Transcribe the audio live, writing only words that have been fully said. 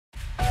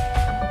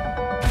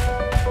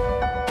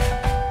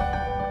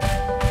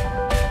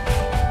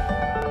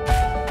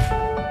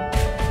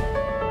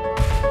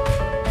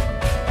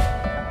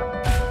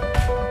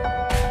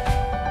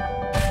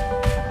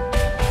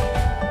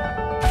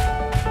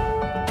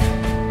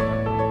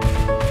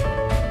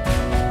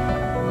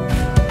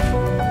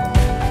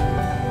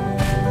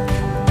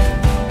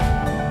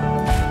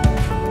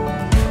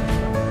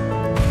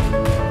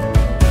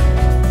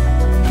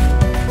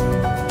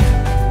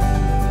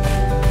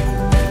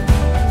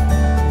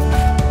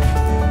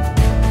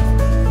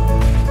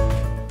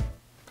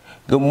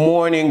Good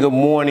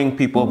morning,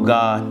 people of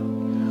God.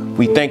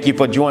 We thank you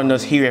for joining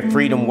us here at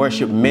Freedom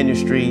Worship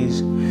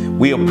Ministries.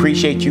 We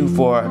appreciate you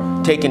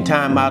for taking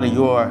time out of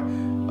your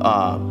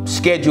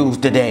schedules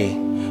today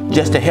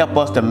just to help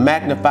us to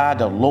magnify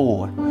the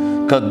Lord.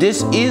 Because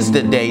this is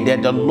the day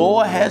that the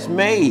Lord has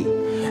made.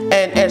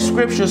 And as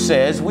Scripture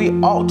says, we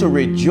ought to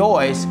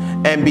rejoice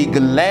and be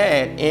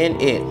glad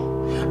in it.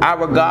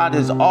 Our God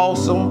is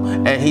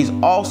awesome, and He's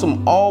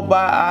awesome all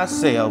by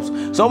ourselves.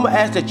 So I'm going to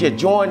ask that you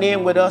join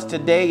in with us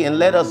today and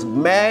let us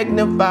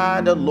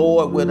magnify the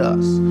Lord with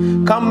us.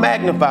 Come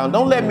magnify Him.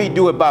 Don't let me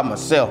do it by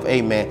myself.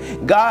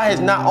 Amen. God has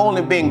not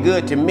only been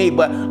good to me,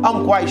 but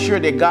I'm quite sure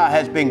that God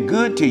has been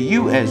good to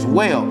you as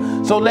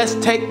well. So let's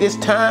take this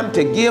time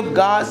to give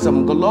God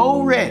some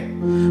glory.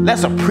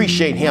 Let's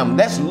appreciate Him.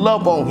 Let's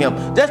love on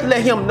Him. Just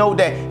let Him know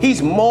that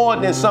He's more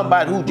than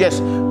somebody who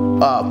just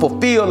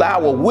fulfill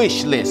our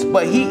wish list,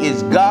 but He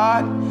is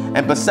God,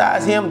 and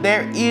besides Him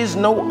there is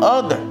no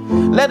other.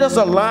 Let us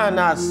align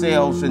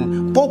ourselves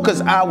and focus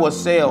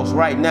ourselves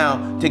right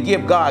now to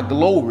give God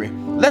glory.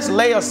 Let's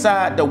lay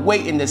aside the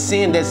weight and the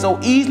sin that so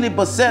easily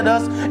beset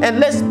us,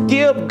 and let's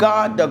give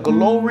God the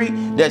glory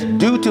that's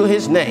due to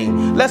His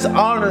name. Let's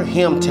honor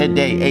Him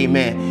today,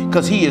 amen,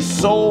 because He is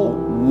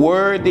so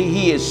worthy.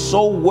 He is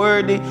so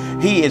worthy.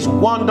 He is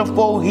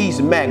wonderful. He's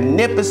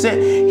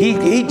magnificent.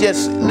 He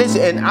just,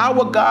 listen, and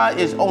our God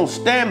is on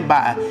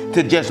standby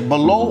to just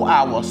blow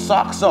our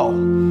socks off.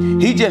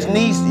 He just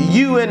needs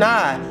you and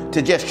I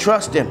to just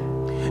trust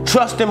Him.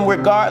 Trust Him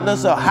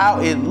regardless of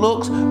how it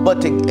looks, but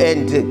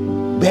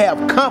to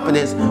have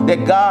confidence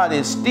that God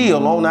is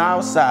still on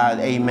our side,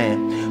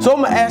 amen. So I'm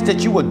going to ask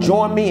that you would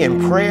join me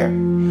in prayer.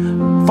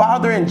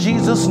 Father, in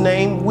Jesus'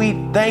 name, we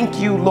thank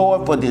you,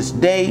 Lord, for this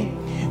day.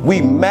 We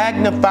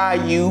magnify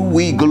you,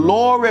 we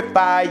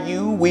glorify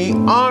you, we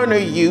honor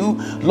you.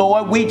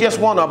 Lord, we just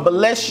want to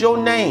bless your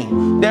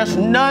name. There's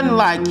none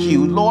like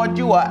you. Lord,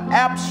 you are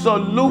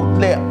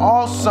absolutely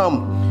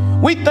awesome.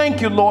 We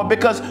thank you, Lord,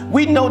 because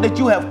we know that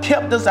you have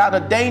kept us out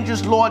of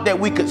dangers, Lord, that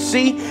we could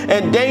see,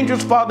 and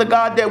dangers, Father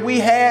God, that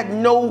we had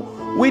no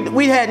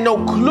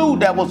clue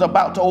that was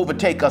about to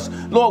overtake us.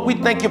 Lord, we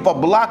thank you for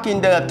blocking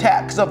the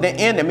attacks of the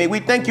enemy. We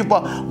thank you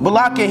for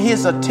blocking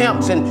his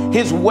attempts and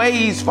his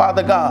ways,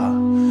 Father God.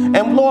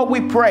 And Lord,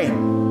 we pray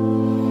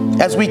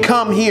as we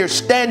come here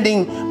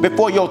standing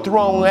before your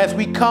throne, as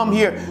we come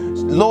here,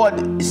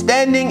 Lord,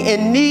 standing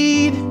in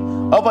need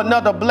of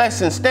another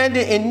blessing,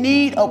 standing in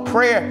need of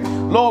prayer.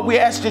 Lord, we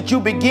ask that you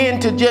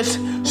begin to just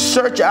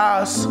search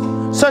our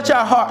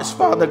hearts,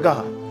 Father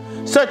God.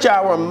 Search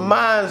our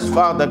minds,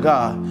 Father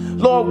God.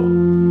 Lord,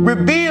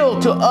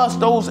 reveal to us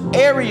those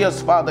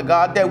areas, Father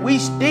God, that we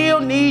still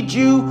need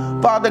you,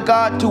 Father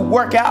God, to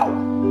work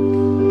out.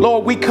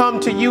 Lord, we come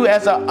to you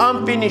as an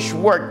unfinished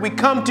work. We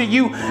come to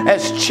you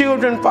as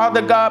children,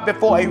 Father God,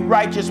 before a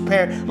righteous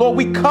parent. Lord,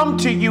 we come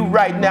to you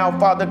right now,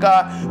 Father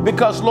God,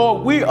 because,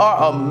 Lord, we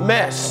are a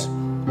mess.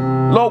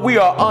 Lord, we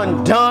are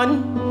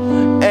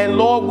undone. And,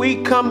 Lord,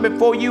 we come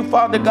before you,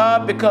 Father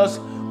God, because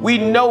we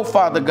know,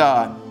 Father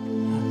God,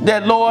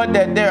 that, Lord,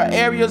 that there are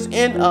areas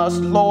in us,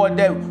 Lord,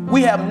 that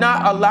we have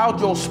not allowed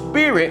your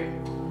Spirit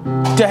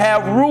to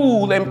have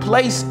rule and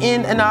place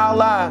in our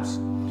lives.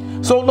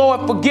 So,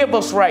 Lord, forgive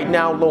us right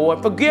now,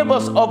 Lord. Forgive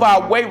us of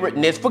our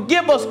waywardness.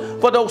 Forgive us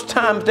for those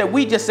times that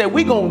we just said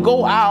we're going to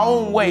go our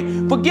own way.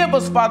 Forgive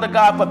us, Father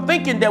God, for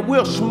thinking that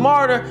we're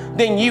smarter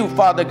than you,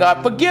 Father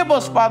God. Forgive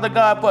us, Father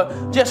God,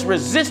 for just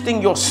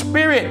resisting your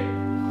Spirit.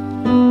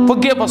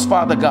 Forgive us,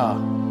 Father God.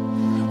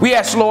 We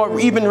ask, Lord,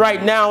 even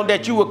right now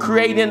that you will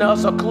create in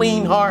us a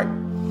clean heart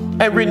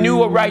and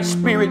renew a right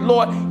spirit.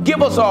 Lord,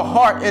 give us a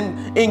heart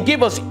and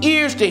give us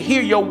ears to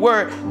hear your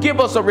word.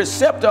 Give us a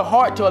receptive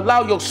heart to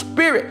allow your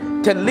Spirit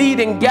to lead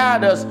and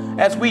guide us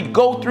as we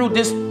go through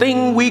this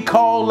thing we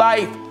call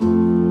life.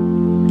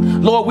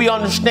 Lord, we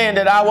understand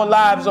that our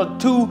lives are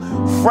too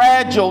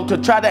fragile to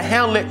try to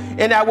handle it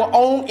in our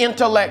own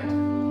intellect.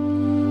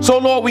 So,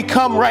 Lord, we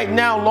come right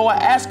now, Lord,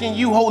 asking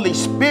you, Holy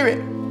Spirit,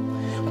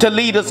 to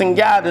lead us and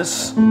guide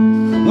us.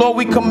 Lord,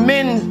 we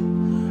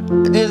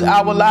commend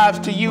our lives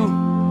to you.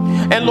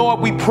 And Lord,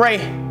 we pray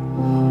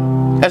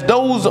as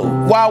those,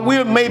 while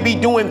we may be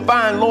doing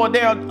fine, Lord,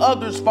 there are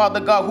others, Father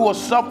God, who are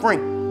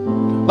suffering.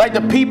 Like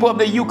the people of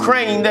the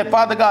Ukraine, that,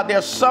 Father God,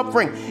 they're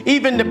suffering.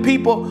 Even the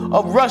people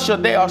of Russia,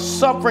 they are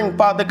suffering,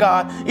 Father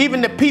God.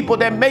 Even the people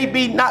that may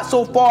be not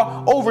so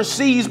far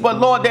overseas, but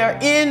Lord, they're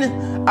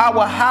in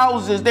our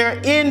houses. They're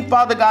in,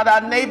 Father God,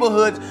 our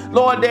neighborhoods.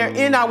 Lord, they're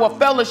in our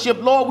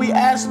fellowship. Lord, we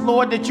ask,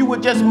 Lord, that you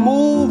would just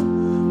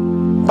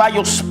move by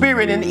your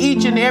Spirit in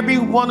each and every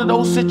one of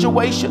those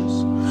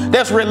situations.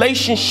 There's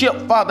relationship,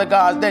 Father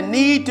God, that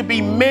need to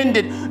be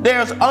mended.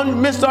 There's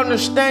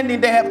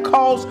misunderstanding that have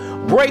caused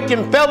break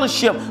in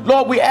fellowship.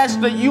 Lord, we ask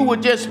that you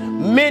would just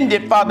mend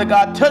it, Father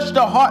God. Touch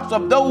the hearts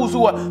of those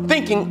who are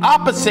thinking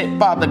opposite,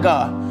 Father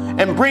God,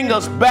 and bring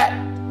us back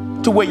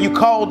to where you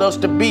called us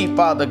to be,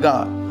 Father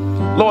God.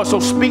 Lord, so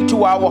speak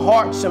to our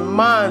hearts and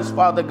minds,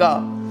 Father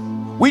God.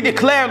 We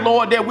declare,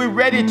 Lord, that we're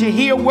ready to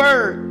hear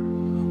word.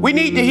 We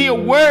need to hear a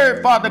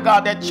word, Father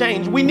God, that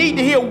change. We need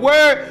to hear a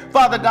word,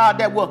 Father God,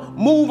 that will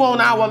move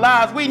on our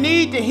lives. We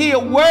need to hear a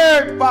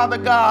word, Father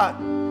God,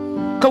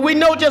 because we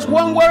know just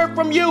one word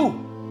from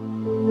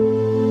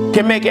you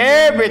can make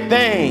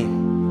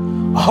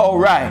everything all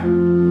right.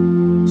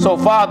 So,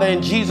 Father,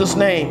 in Jesus'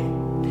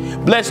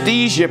 name, bless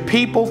these your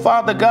people,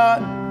 Father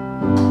God,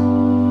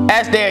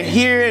 as they're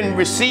here and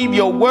receive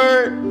your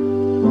word.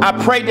 I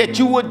pray that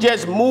you would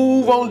just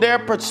move on their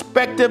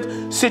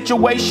prospective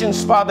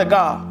situations, Father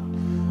God.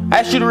 I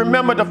ask you to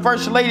remember the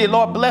First Lady,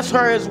 Lord, bless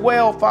her as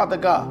well, Father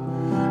God.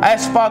 I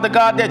ask, Father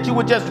God, that you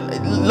would just,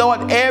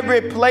 Lord,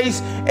 every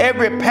place,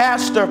 every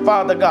pastor,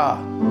 Father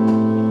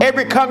God,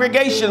 every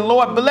congregation,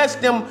 Lord, bless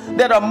them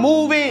that are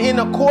moving in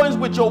accordance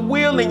with your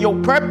will and your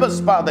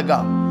purpose, Father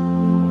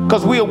God,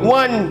 because we are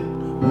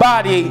one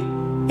body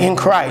in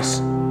Christ.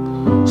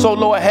 So,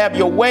 Lord, have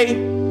your way.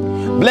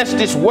 Bless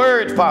this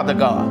word, Father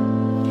God.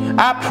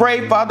 I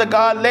pray, Father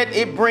God, let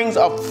it bring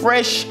a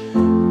fresh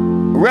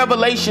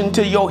revelation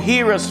to your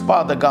hearers,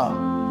 Father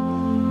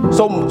God.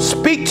 So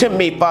speak to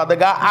me, Father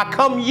God. I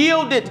come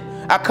yielded.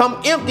 I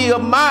come empty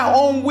of my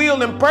own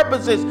will and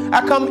purposes.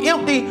 I come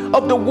empty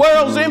of the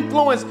world's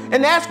influence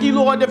and ask you,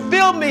 Lord, to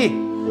fill me,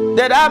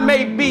 that I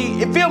may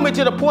fill me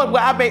to the point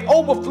where I may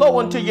overflow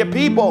into your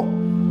people.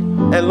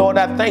 And Lord,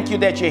 I thank you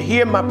that you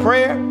hear my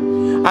prayer.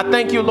 I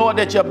thank you, Lord,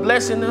 that you're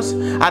blessing us.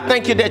 I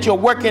thank you that you're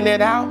working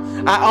it out.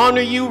 I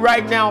honor you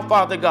right now,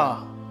 Father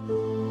God.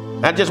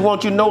 I just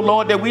want you to know,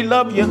 Lord, that we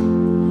love you.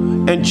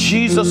 In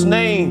Jesus'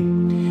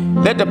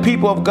 name, let the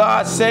people of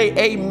God say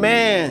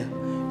amen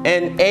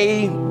and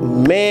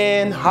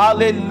amen.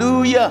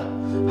 Hallelujah.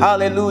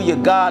 Hallelujah.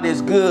 God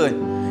is good.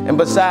 And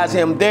besides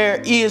him,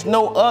 there is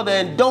no other.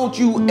 And don't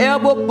you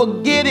ever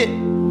forget it.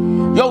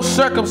 Your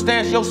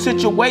circumstance, your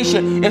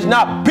situation is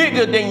not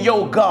bigger than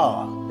your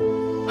God.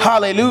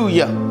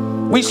 Hallelujah.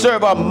 We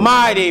serve a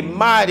mighty,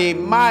 mighty,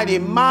 mighty,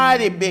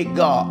 mighty big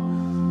God.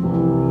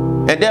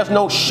 And there's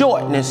no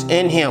shortness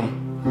in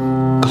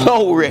him.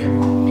 Glory.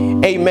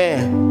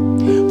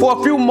 Amen. For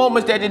a few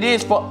moments that it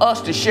is for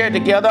us to share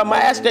together, I'm going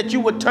to ask that you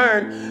would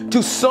turn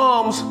to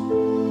Psalms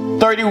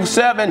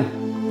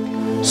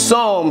 37.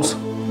 Psalms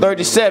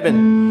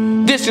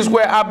 37. This is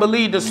where I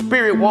believe the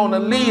Spirit wants to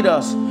lead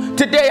us.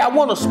 Today, I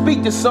want to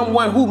speak to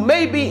someone who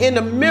may be in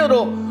the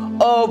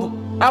middle of,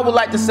 I would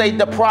like to say,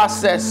 the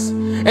process.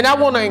 And I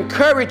want to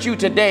encourage you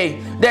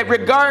today that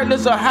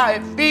regardless of how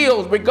it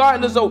feels,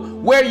 regardless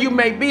of where you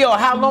may be or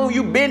how long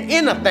you've been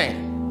in a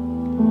thing,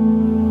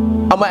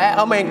 I'm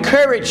going to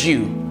encourage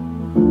you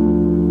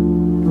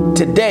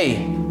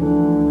today,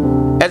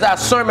 as our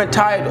sermon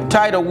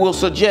title will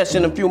suggest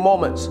in a few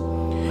moments.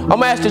 I'm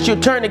going to ask that you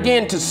turn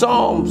again to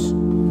Psalms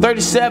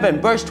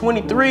 37, verse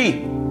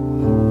 23.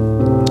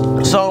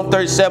 Psalm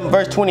 37,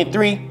 verse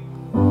 23.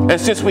 And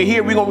since we're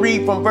here, we're going to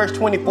read from verse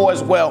 24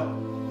 as well.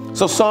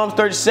 So Psalms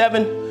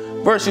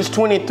 37, verses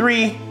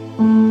 23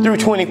 through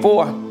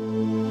 24.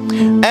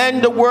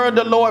 And the word of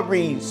the Lord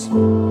reads,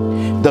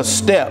 the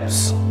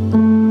steps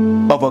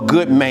of a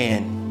good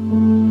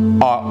man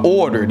are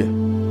ordered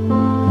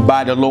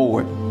by the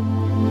Lord,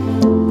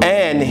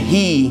 and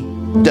he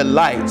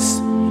delights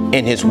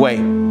in his way.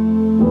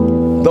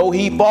 Though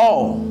he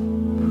fall,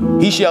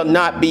 he shall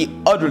not be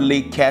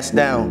utterly cast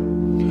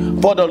down.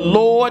 For the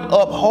Lord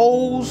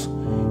upholds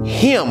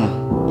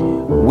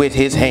him with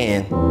his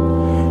hand.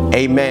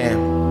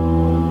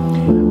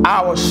 Amen.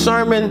 Our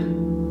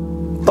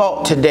sermon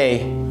thought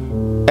today,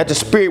 that the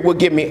Spirit will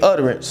give me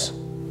utterance,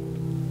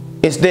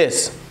 is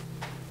this: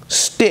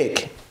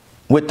 stick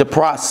with the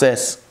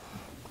process.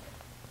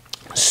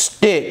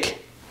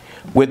 Stick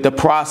with the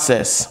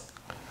process.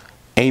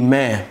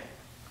 Amen.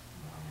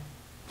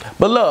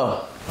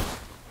 Beloved,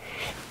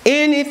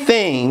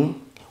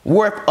 anything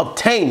worth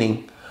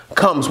obtaining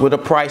comes with a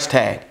price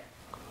tag.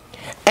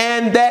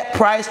 And that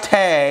price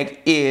tag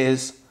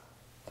is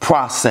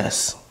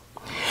process.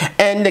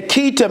 And the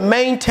key to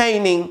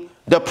maintaining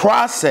the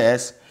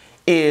process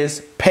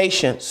is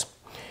patience.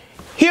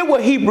 Hear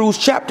what Hebrews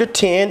chapter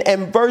 10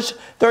 and verse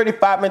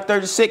 35 and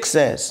 36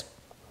 says.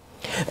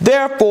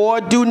 Therefore,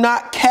 do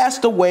not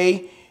cast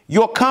away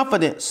your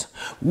confidence,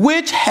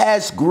 which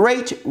has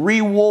great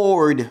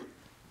reward.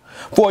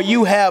 For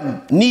you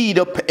have need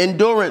of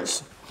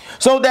endurance,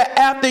 so that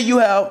after you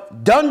have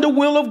done the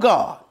will of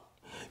God,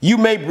 you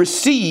may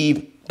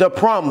receive the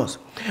promise.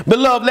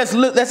 Beloved,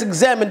 let's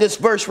examine this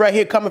verse right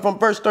here coming from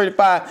verse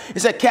 35. It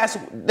said,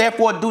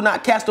 therefore do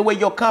not cast away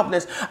your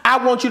confidence.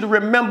 I want you to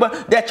remember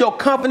that your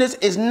confidence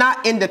is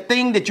not in the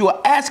thing that you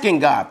are asking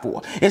God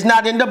for. It's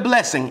not in the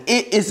blessing.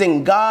 It is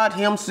in God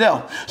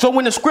himself. So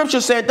when the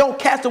scripture said don't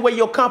cast away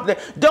your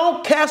confidence,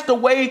 don't cast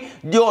away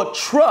your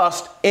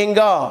trust in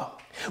God.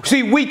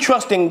 See, we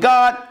trust in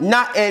God,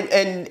 not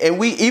and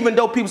we, even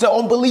though people say,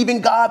 I'm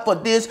believing God for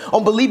this,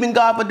 I'm believing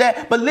God for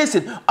that. But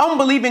listen, I'm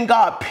believing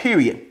God,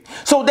 period.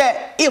 So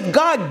that if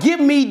God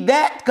give me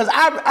that, because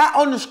I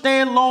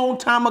understand long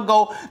time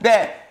ago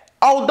that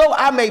although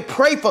I may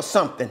pray for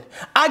something,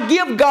 I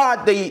give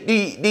God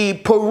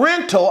the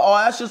parental, or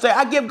I should say,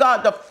 I give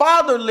God the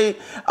fatherly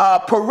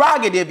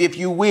prerogative, if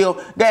you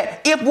will,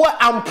 that if what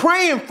I'm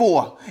praying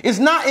for is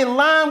not in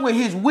line with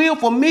his will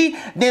for me,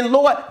 then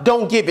Lord,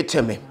 don't give it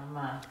to me.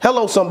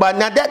 Hello, somebody.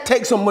 Now that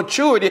takes some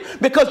maturity,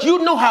 because you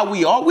know how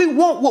we are. We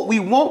want what we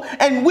want,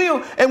 and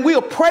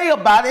we'll pray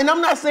about it. And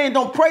I'm not saying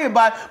don't pray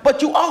about it,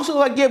 but you also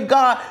got to give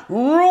God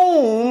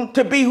room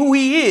to be who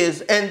he is,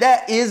 and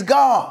that is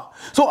God.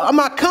 So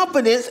my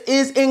confidence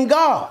is in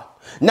God,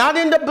 not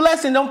in the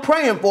blessing I'm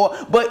praying for,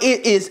 but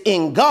it is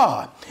in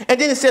God. And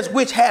then it says,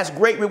 which has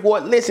great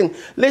reward. Listen,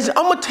 I'm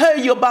going to tell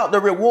you about the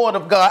reward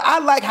of God. I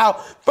like how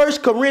 1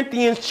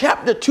 Corinthians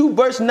chapter 2,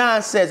 verse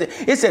 9 says it.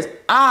 It says,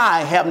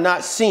 I have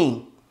not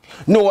seen,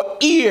 nor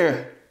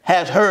ear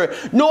has heard,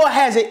 nor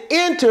has it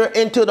entered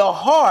into the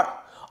heart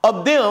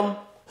of them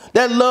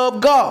that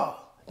love God.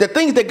 The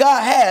things that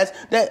God has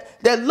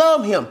that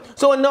love him.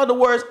 So in other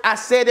words, I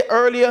said it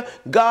earlier,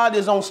 God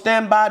is on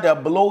standby to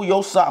blow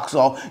your socks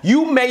off.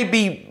 You may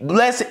be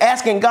blessed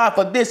asking God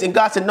for this, and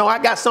God said, no, I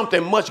got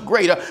something much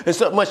greater and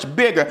something much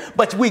bigger.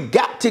 But we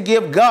got to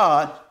give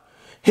God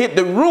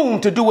the room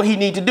to do what he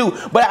needs to do.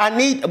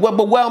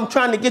 But what I'm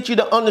trying to get you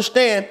to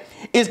understand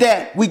is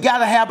that we got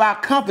to have our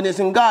confidence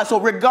in God.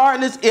 So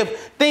regardless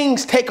if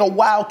things take a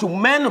while to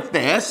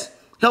manifest,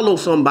 hello,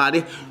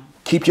 somebody,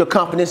 keep your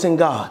confidence in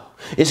God.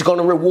 It's going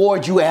to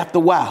reward you after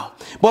a while.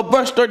 But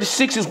verse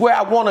 36 is where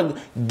I want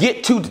to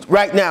get to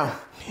right now.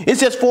 It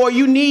says, for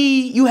you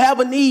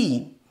have a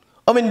need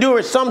of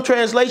endurance. Some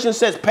translation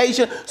says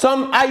patient.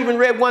 I even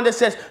read one that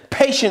says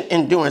patient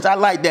endurance. I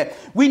like that.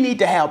 We need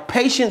to have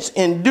patience,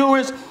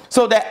 endurance,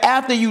 so that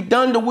after you've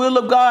done the will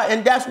of God,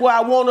 and that's what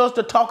I want us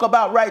to talk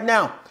about right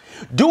now.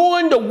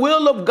 Doing the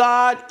will of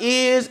God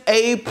is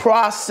a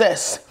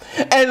process.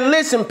 And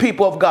listen,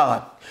 people of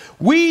God,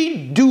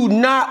 we do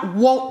not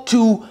want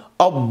to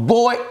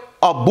abort,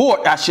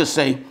 I should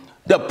say,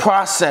 the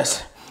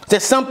process.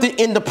 There's something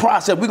in the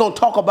process. We're going to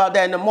talk about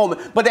that in a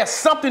moment. But there's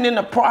something in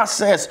the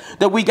process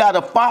that we got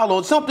to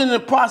follow. Something in the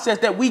process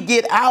that we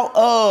get out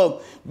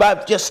of by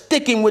just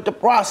sticking with the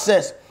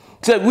process,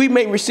 so we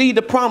may receive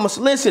the promise.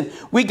 Listen,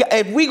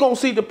 if we're going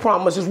to see the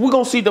promises, we're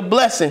going to see the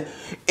blessing.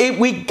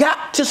 We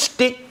got to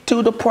stick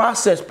to the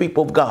process,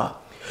 people of God.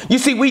 You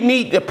see, we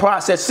need the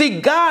process. See,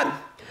 God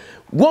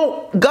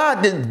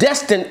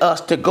destined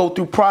us to go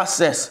through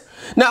process.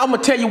 Now, I'm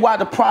going to tell you why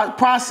the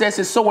process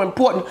is so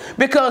important.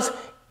 Because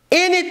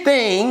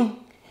anything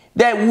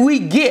that we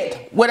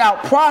get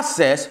without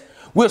process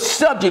will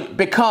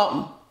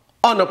become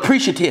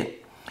unappreciative.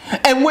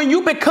 And when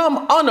you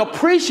become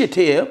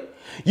unappreciative,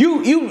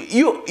 once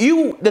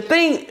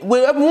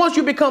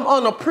you become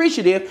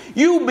unappreciative,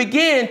 you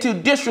begin to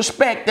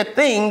disrespect the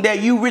thing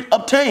that you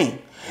obtained.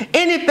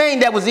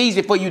 Anything that was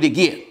easy for you to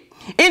get.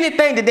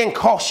 Anything that didn't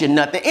cost you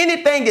nothing,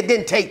 anything that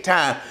didn't take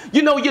time,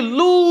 you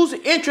lose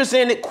interest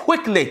in it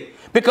quickly,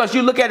 because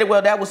you look at it,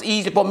 well, that was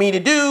easy for me to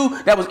do,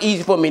 that was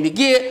easy for me to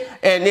get,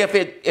 and if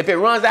it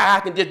runs out,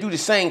 I can just do the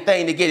same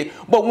thing to get it.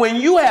 But when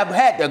you have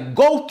had to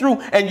go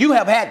through, and you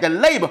have had to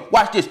labor,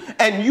 watch this,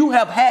 and you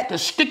have had to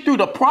stick through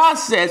the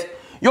process,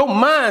 your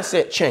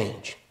mindset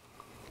change.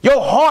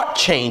 Your heart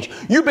change.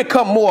 You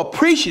become more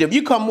appreciative.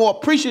 You become more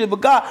appreciative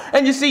of God.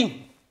 And you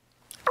see,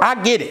 I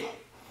get it.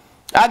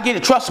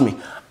 Trust me.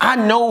 I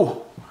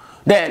know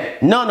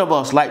that none of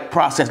us like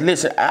process.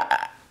 Listen,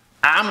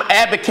 I'm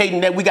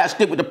advocating that we got to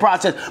stick with the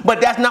process.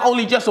 But that's not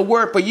only just a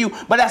word for you,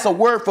 but that's a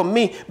word for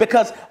me,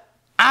 because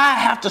I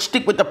have to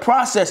stick with the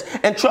process.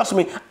 And trust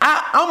me,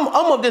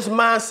 I'm of this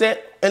mindset,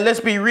 and let's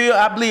be real,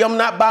 I believe I'm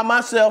not by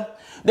myself,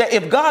 that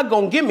if God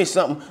gonna give me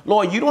something,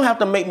 Lord, you don't have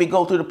to make me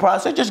go through the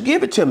process. Just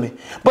give it to me.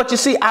 But you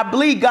see, I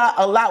believe God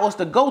allows us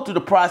to go through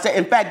the process.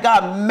 In fact,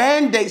 God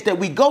mandates that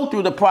we go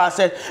through the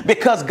process,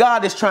 because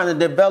God is trying to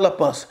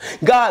develop us.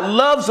 God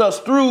loves us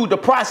through the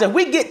process.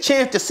 We get a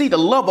chance to see the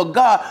love of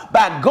God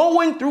by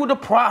going through the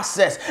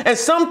process. And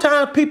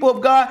sometimes, people of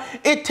God,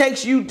 it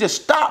takes you to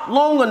stop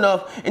long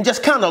enough and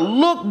just kind of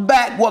look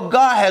back what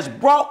God has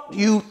brought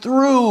you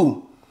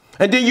through.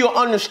 And then you'll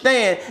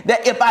understand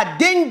that if I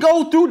didn't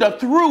go through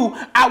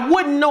I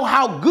wouldn't know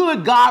how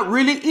good God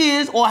really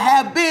is or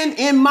have been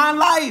in my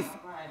life.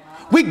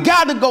 We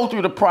got to go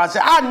through the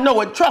process. I know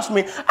it. Trust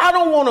me. I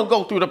don't want to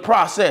go through the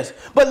process.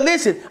 But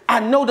listen, I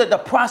know that the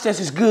process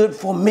is good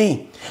for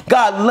me.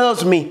 God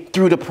loves me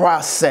through the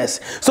process.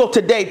 So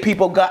today,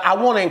 people of God, I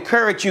want to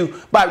encourage you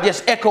by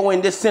just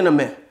echoing this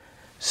sentiment.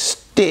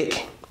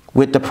 Stick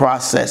with the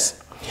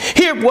process.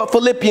 Hear what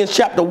Philippians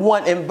chapter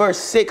 1 and verse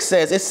 6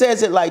 says. It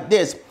says it like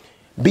this.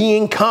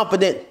 Being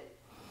confident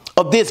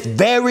of this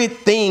very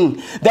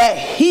thing, that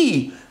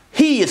he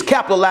is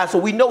capitalized, so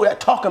we know that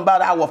talking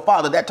about our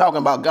Father, that talking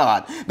about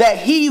God, that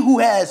he who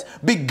has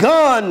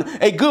begun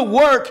a good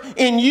work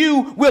in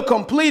you will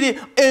complete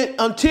it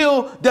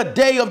until the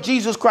day of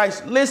Jesus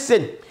Christ.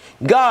 Listen,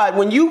 God,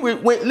 when you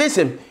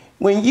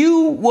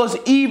was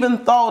even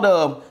thought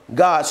of,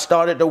 God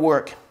started the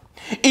work.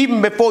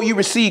 Even before you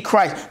received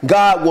Christ,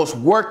 God was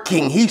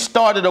working. He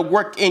started a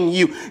work in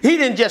you. He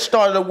didn't just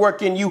start a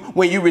work in you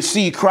when you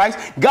received Christ.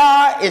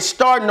 God is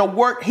starting a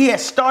work. He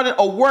has started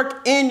a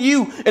work in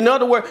you. In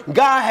other words,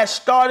 God has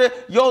started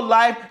your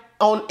life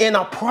in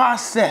a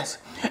process.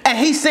 And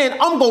he's saying,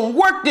 I'm going to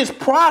work this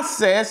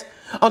process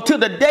until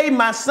the day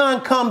my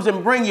son comes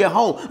and bring you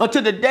home,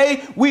 until the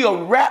day we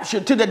are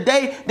raptured, to the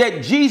day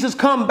that Jesus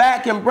come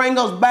back and bring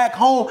us back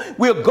home.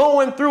 We're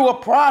going through a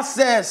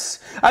process.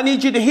 I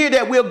need you to hear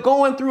that. We're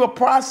going through a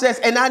process.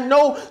 And I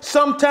know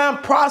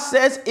sometimes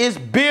process is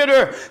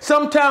bitter.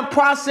 Sometimes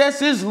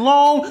process is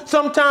long.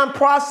 Sometimes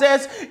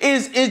process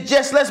is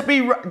just, let's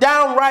be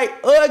downright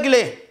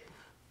ugly.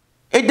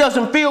 It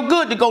doesn't feel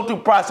good to go through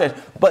process.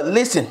 But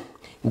listen,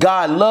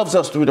 God loves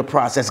us through the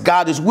process.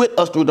 God is with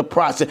us through the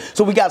process.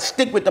 So we got to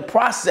stick with the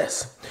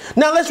process.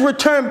 Now let's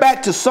return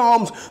back to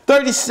Psalms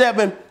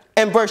 37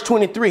 and verse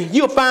 23.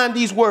 You'll find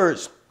these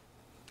words.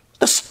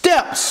 The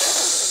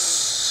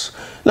steps.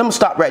 Let me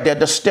stop right there.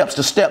 The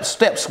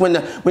steps. When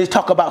you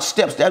talk about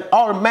steps, that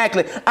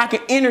automatically I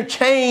can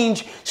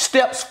interchange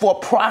steps for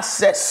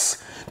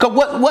process. Because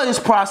what is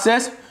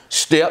process?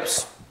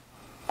 Steps.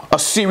 A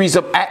series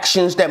of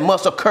actions that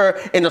must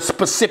occur in a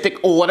specific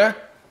order.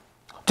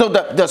 So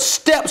the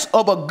steps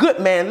of a good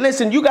man,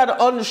 listen, you got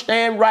to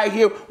understand right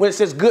here when it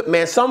says good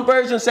man. Some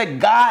versions say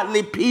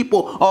godly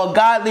people or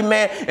godly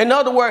man. In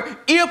other words,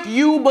 if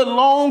you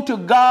belong to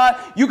God,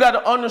 you got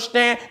to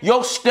understand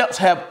your steps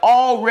have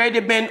already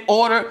been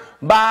ordered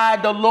by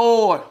the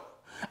Lord.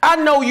 I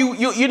know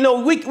you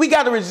know, we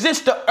got to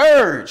resist the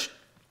urge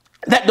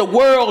that the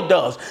world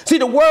does. See,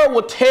 the world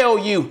will tell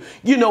you,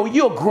 you know,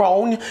 you're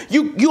grown.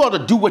 You ought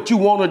to do what you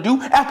want to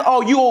do. After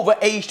all, you over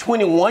age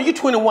 21. You're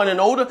 21 and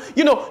older.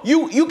 You know,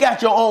 you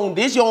got your own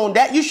this, your own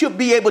that. You should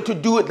be able to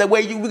do it the way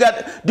you got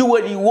to do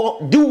what you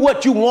want. Do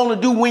what you want to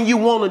do when you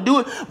want to do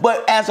it.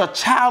 But as a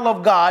child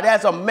of God,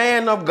 as a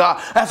man of God,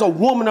 as a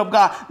woman of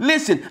God,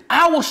 listen,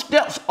 our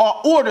steps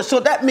are ordered. So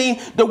that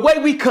means the way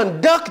we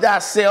conduct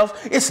ourselves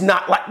is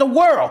not like the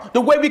world. The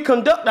way we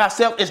conduct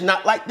ourselves is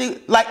not like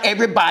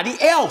everybody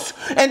else.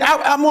 And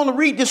I want to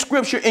read this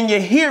scripture in your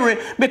hearing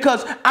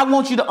because I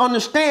want you to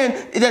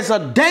understand there's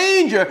a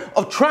danger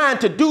of trying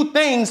to do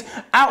things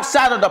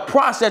outside of the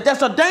process.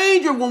 There's a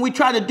danger when we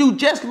try to do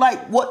just like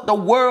what the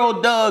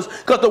world does,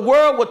 because the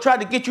world will try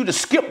to get you to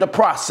skip the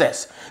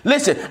process.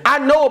 Listen, I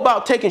know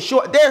about taking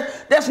short.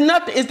 There's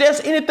nothing. Is there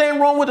anything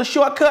wrong with a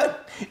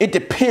shortcut? It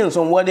depends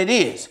on what it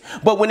is.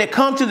 But when it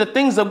comes to the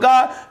things of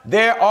God,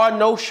 there are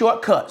no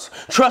shortcuts.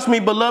 Trust me,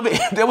 beloved,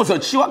 if there was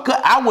a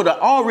shortcut, I would have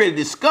already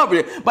discovered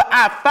it. But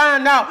I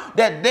find out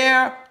that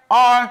there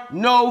are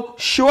no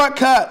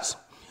shortcuts.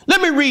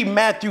 Let me read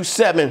Matthew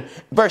 7,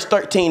 verse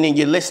 13, and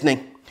you're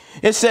listening.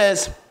 It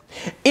says,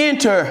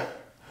 enter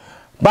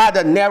by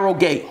the narrow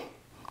gate.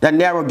 The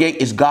narrow gate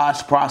is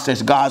God's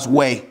process, God's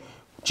way,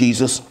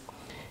 Jesus.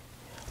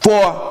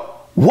 For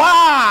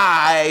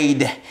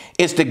wide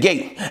is the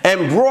gate,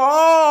 and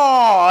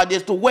broad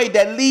is the way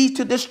that leads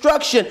to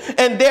destruction,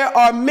 and there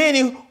are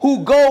many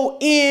who go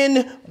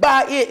in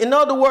by it. In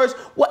other words,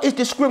 what is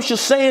the scripture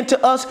saying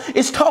to us?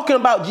 It's talking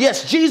about,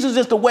 yes, Jesus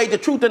is the way, the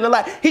truth, and the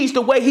life. He's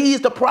the way. He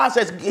is the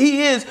process.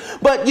 He is.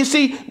 But you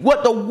see,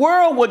 what the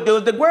world would do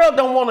is the world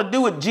don't want to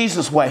do it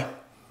Jesus' way.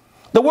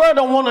 The world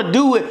don't want to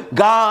do it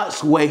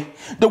God's way.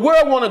 The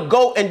world want to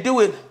go and do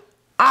it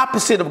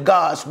opposite of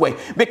God's way,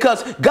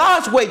 because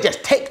God's way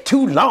just takes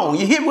too long.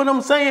 You hear what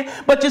I'm saying?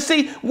 But you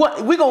see,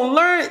 what we're going to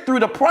learn through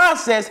the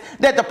process,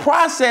 that the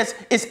process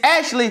is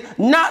actually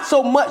not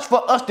so much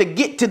for us to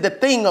get to the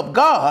thing of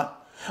God,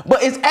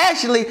 but it's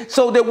actually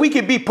so that we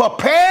can be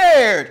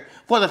prepared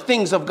for the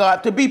things of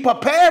God, to be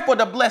prepared for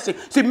the blessing.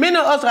 See, many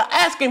of us are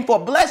asking for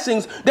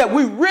blessings that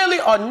we really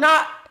are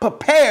not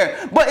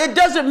prepared, but it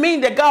doesn't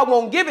mean that God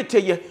won't give it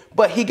to you,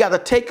 but he got to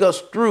take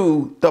us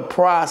through the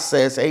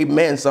process.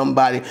 Amen,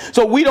 somebody.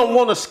 So we don't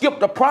want to skip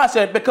the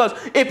process, because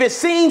if it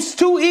seems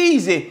too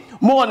easy,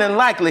 more than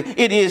likely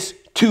it is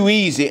too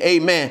easy.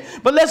 Amen.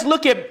 But let's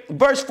look at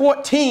verse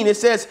 14. It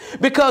says,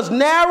 because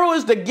narrow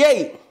is the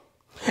gate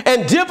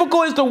and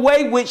difficult is the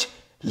way which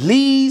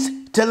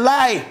leads to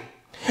life,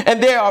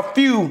 and there are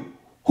few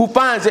who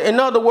finds it. In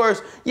other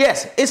words,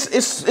 yes, it's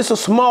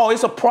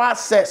a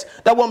process.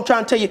 That's what I'm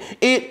trying to tell you.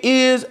 It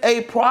is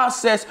a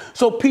process.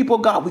 So people,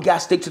 God, we got to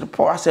stick to the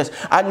process.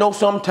 I know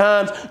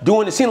sometimes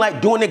it seems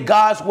like doing it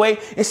God's way,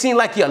 it seems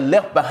like you're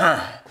left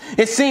behind.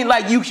 It seems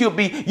like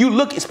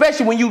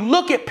especially when you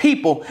look at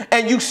people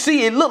and you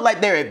see it look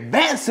like they're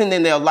advancing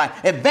in their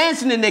life,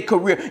 advancing in their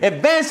career,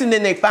 advancing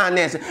in their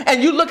finances.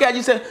 And you look at it,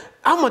 you say,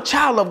 I'm a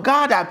child of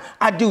God.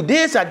 I do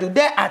this, I do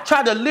that. I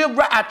try to live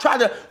right. I try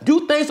to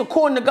do things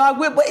according to God's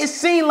will. But it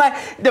seems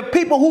like the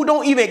people who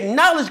don't even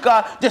acknowledge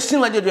God just seem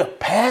like they're just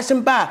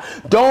passing by.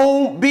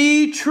 Don't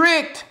be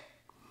tricked.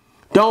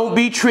 Don't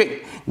be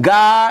tricked.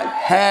 God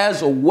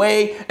has a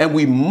way, and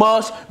we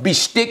must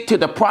stick to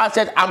the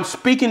process. I'm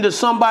speaking to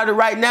somebody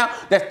right now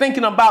that's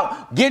thinking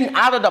about getting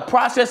out of the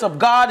process of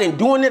God and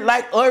doing it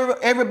like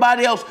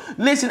everybody else.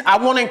 Listen, I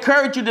want to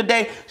encourage you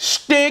today.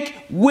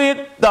 Stick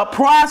with the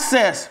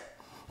process.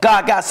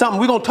 God got something.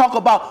 We're going to talk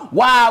about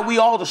why we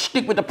ought to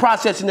stick with the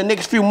process in the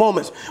next few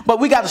moments. But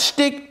we got to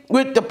stick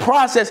with the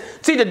process.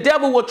 See, the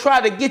devil will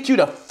try to get you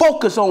to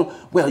focus on,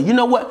 well, you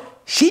know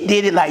what? She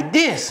did it like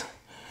this.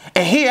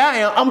 And here I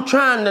am. I'm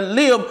trying to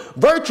live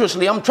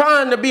virtuously. I'm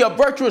trying to be a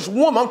virtuous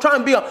woman. I'm trying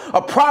to be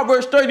a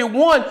Proverbs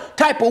 31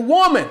 type of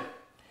woman.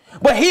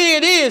 But here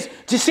it is.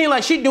 Just seem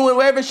like she doing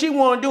whatever she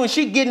want to do and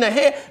she getting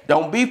ahead.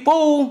 Don't be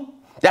fooled.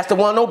 That's the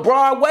one of those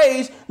broad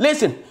ways.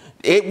 Listen,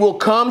 it will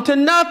come to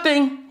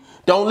nothing.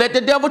 Don't let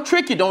the devil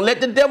trick you. Don't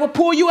let the devil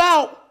pull you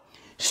out.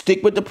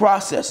 Stick with the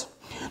process.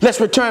 Let's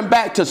return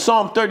back to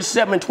Psalm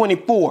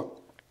 37:24.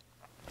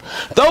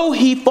 Though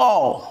he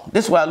fall,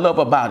 this is what I love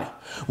about it.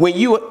 When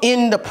you are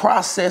in the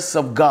process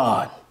of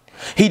God,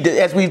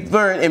 as we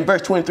learned in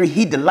verse 23,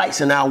 he delights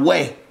in our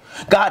way.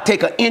 God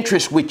take an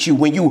interest with you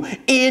when you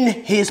in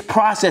his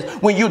process,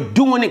 when you're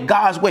doing it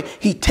God's way,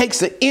 he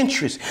takes an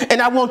interest. And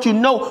I want you to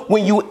know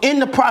when you're in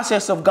the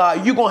process of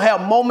God, you're going to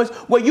have moments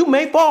where you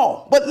may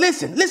fall. But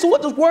listen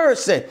what the word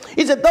said.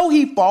 He said, though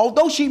he fall,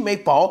 though she may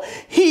fall,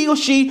 he or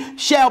she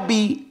shall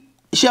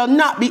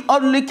not be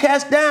utterly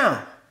cast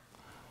down.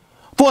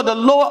 For the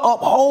Lord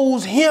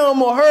upholds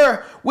him or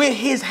her with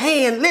his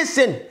hand.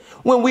 Listen,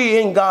 when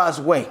we're in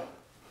God's way.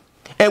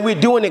 And we're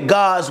doing it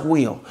God's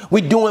will.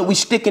 We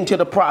sticking to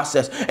the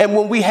process. And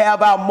when we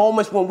have our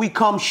moments when we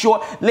come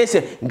short,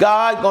 listen,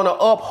 God gonna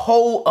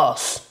uphold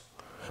us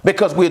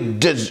because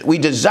we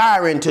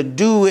desiring to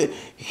do it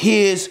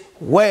his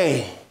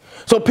way.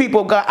 So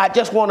people of God, I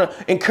just want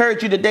to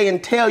encourage you today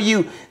and tell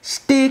you,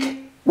 stick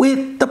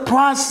with the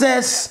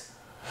process.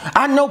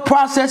 I know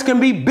process can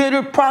be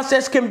bitter,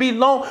 process can be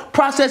long,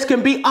 process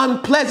can be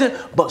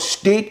unpleasant, but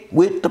stick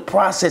with the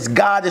process.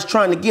 God is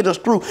trying to get us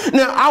through.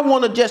 Now, I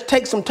want to just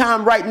take some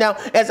time right now,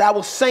 as I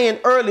was saying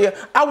earlier,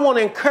 I want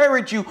to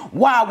encourage you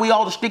why we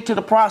ought to stick to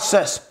the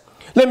process.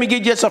 Let me give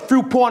you just a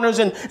few pointers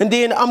and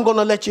then I'm going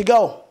to let you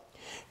go.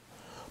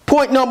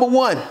 Point number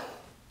one,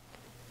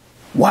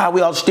 why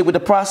we ought to stick with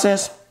the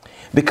process?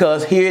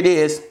 Because here it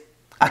is.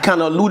 I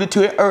kind of alluded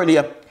to it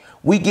earlier.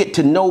 We get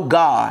to know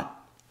God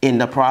in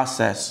the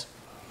process.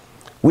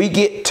 We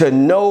get to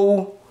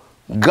know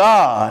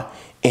God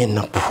in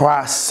the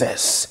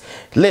process.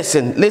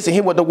 Listen,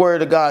 hear what the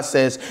word of God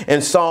says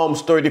in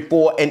Psalms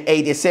 34:8.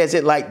 It says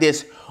it like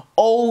this.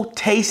 Oh,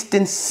 taste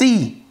and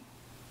see.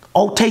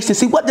 Oh, taste and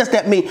see. What does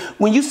that mean?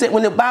 When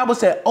the Bible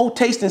said, oh,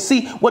 taste and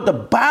see, what the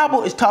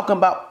Bible is talking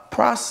about,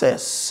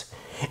 process.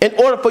 In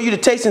order for you to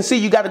taste and see,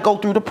 you got to go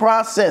through the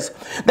process.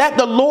 That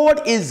the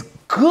Lord is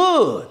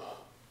good.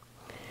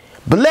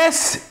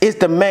 Blessed is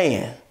the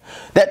man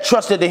that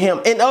trusted in him.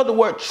 In other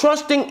words,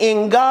 trusting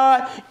in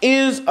God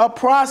is a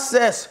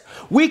process.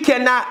 We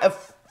cannot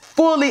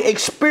fully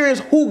experience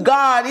who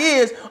God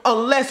is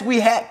unless we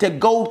had to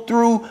go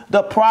through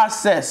the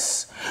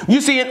process.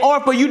 You see, in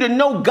order for you to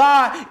know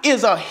God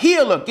is a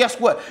healer, guess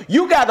what?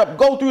 You got to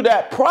go through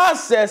that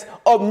process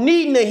of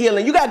needing a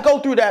healing. You got to go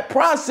through that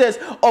process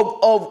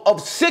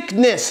of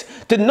sickness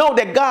to know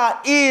that God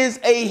is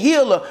a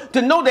healer,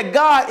 to know that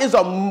God is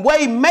a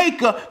way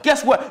maker.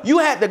 Guess what? You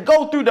had to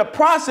go through the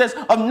process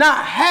of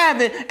not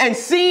having and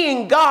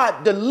seeing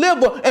God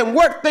deliver and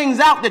work things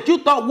out that you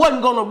thought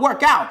wasn't going to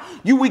work out.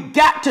 We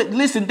got to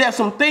listen. There's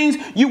some things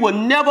you will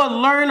never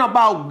learn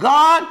about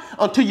God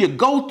until you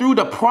go through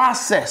the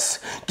process.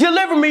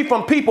 Deliver me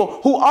from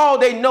people who all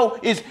they know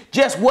is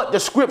just what the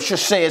scripture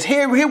says.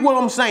 Hear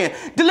what I'm saying.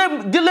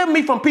 Deliver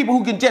me from people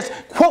who can just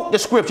quote the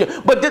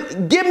scripture.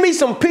 But give me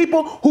some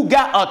people who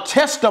got a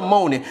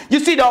testimony.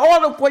 You see, the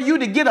order for you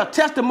to get a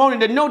testimony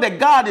to know that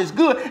God is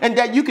good and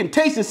that you can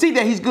taste and see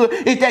that he's good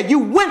is that you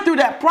went through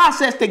that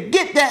process to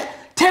get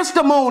that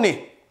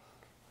testimony.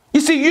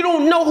 You see, you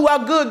don't know how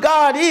good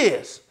God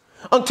is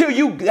until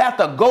you have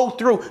to go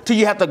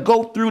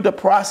through, the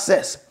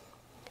process.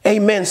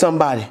 Amen,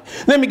 somebody.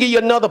 Let me give you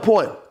another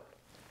point.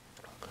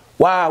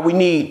 Why we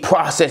need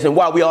process and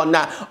why we ought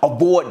not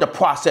avoid the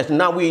process.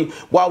 And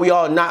why we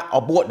ought not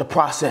abort the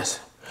process.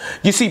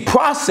 You see,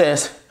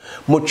 process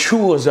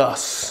matures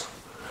us.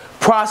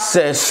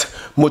 Process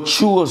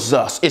matures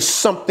us. It's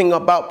something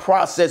about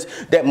process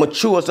that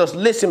matures us.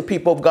 Listen,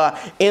 people of God,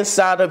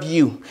 inside of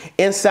you,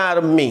 inside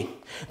of me,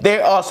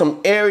 there are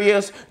some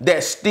areas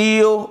that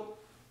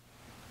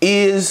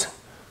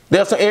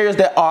there's some areas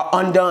that are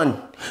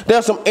undone.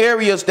 There's some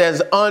areas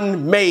that's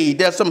unmade.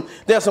 There's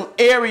some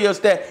areas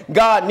that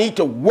God needs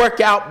to work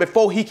out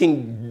before he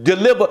can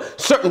deliver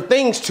certain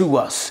things to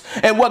us.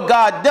 And what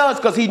God does,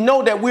 because he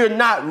knows that we're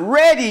not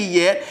ready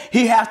yet,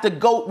 we have to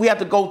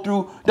go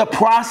through the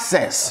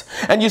process.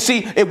 And you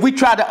see, if we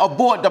try to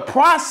avoid the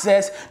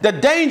process, the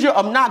danger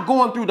of not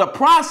going through the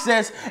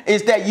process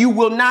is that you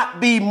will not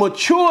be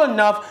mature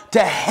enough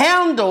to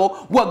handle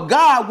what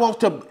God wants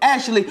to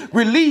actually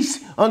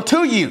release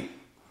unto you.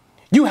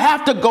 You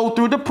have to go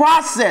through the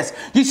process.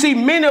 You see,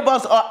 many of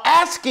us are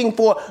asking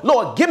for,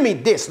 Lord, give me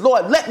this.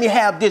 Lord, let me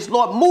have this.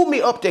 Lord, move me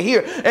up to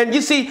here. And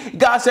you see,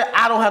 God said,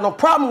 I don't have no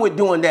problem with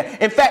doing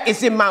that. In fact,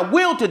 it's in my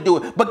will to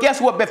do it. But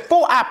guess what?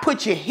 Before I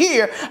put you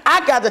here,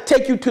 I got to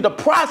take you to the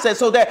process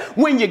so that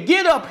when you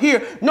get up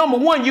here, number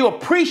one, you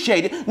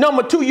appreciate it.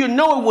 Number two, you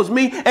know it was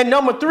me. And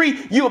number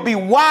three, you'll be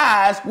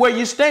wise where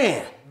you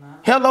stand.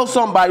 Hello,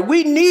 somebody.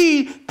 We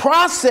need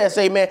process,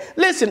 amen.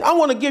 Listen, I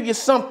want to give you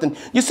something.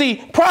 You see,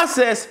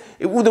 process,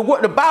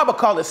 the Bible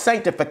calls it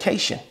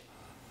sanctification.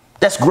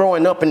 That's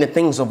growing up in the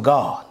things of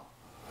God.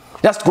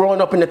 That's growing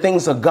up in the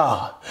things of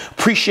God,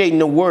 appreciating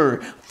the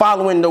word,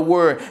 following the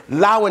word,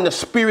 allowing the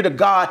Spirit of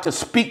God to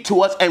speak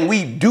to us, and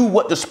we do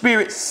what the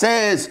Spirit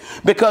says.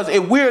 Because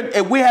if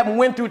we haven't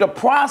went through the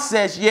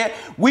process yet,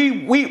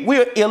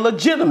 we're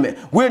illegitimate.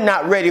 We're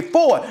not ready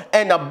for it.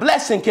 And a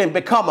blessing can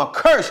become a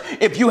curse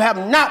if you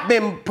have not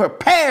been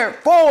prepared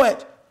for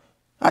it.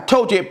 I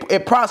told you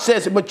it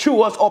process, it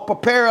mature us or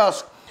prepare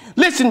us.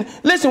 Listen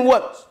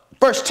what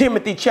 1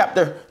 Timothy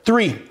chapter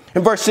 3.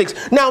 In verse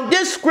 6. Now,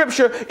 this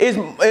scripture is,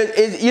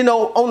 you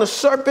know, on the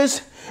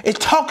surface, it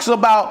talks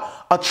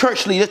about a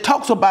church leader. It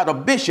talks about a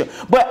bishop.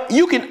 But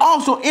you can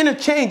also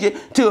interchange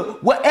it to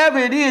whatever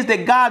it is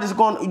that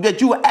that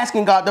you are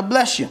asking God to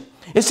bless you.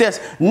 It says,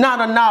 not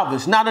a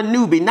novice, not a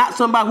newbie, not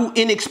somebody who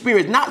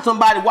inexperienced, not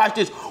somebody, watch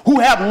this, who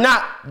have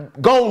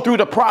not gone through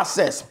the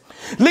process.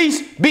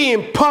 Least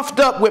being puffed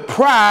up with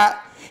pride,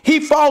 he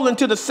fall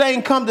into the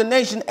same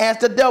condemnation as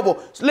the devil.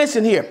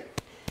 Listen here.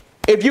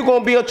 If you're going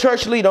to be a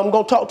church leader, I'm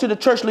going to talk to the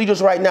church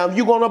leaders right now. If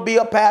you're going to be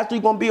a pastor,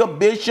 you're going to be a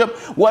bishop,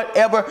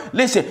 whatever.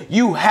 Listen,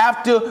 you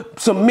have to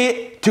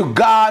submit to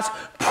God's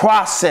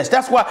process.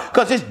 That's why,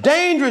 because it's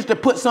dangerous to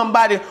put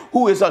somebody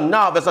who is a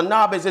novice. A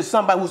novice is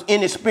somebody who's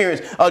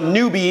inexperienced, a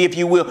newbie, if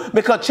you will.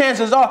 Because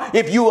chances are,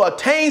 if you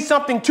attain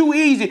something too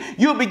easy,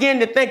 you'll begin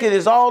to think it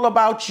is all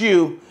about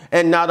you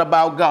and not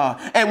about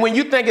God. And when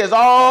you think it's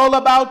all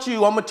about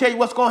you, I'm going to tell you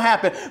what's going to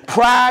happen.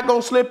 Pride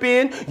going to slip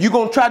in. You're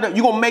going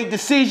to make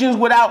decisions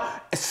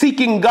without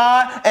seeking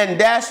God.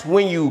 And that's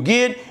when you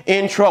get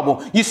in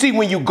trouble. You see,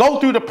 when you go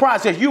through the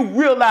process, you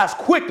realize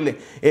quickly,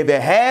 if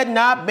it had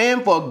not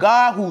been for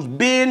God who's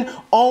been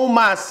on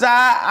my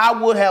side, I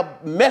would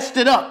have messed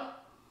it up.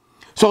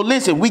 So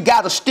listen, we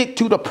got to stick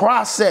to the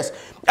process.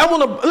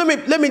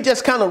 Let me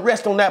just kind of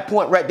rest on that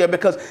point right there,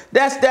 because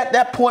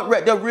that point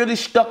right there really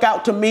stuck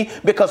out to me,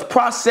 because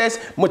process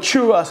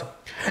mature us.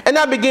 And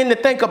I began to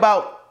think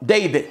about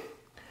David.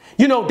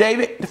 You know,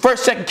 David,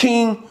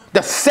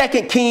 the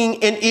second king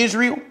in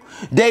Israel.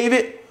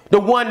 David, the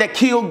one that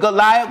killed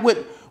Goliath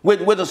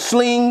with a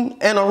sling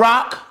and a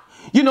rock.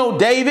 You know,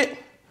 David,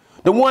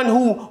 the one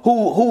who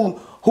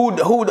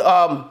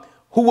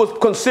was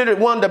considered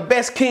one of the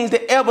best kings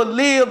that ever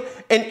lived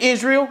in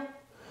Israel.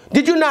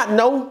 Did you not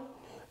know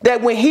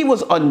that when he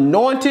was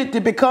anointed to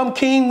become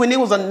king, when it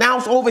was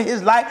announced over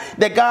his life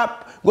that God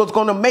was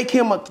going to make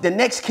him the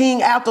next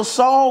king after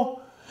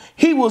Saul,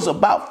 he was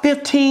about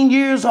 15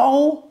 years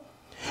old?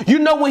 You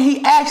know, when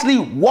he actually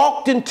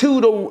walked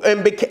into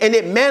and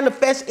it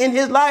manifests in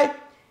his life,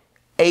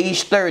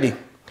 age 30.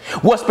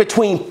 What's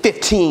between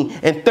 15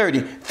 and 30?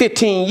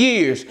 15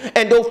 years.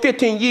 And those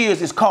 15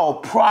 years is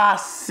called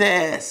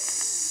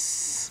process.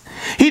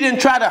 He didn't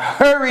try to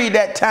hurry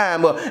that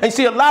time up. And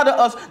see, a lot of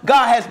us,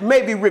 God has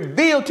maybe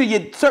revealed to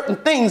you certain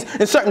things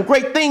and certain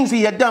great things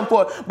he had done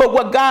for us. But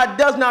what God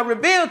does not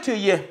reveal to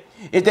you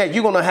is that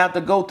you're going to have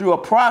to go through a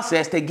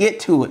process to get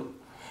to it.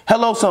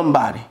 Hello,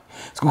 somebody.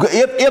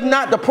 If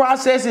not, the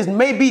process is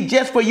maybe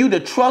just for you to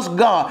trust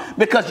God,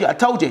 because I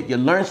told you, you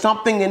learn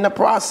something in the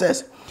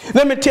process.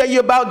 Let me tell you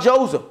about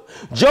Joseph.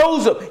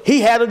 Joseph,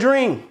 he had a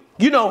dream.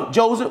 You know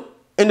Joseph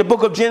in the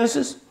book of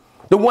Genesis,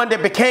 the one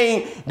that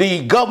became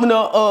the governor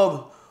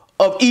of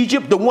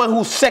Egypt, the one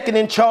who's second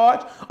in charge,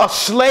 a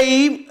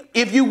slave,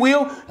 if you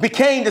will,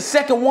 became the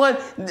second one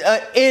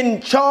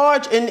in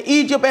charge in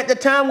Egypt at the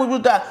time,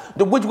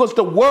 which was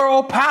the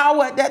world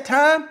power at that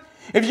time.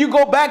 If you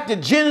go back to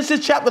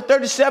Genesis chapter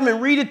 37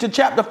 and read it to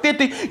chapter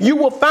 50, you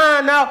will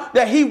find out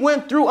that he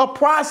went through a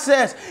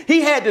process.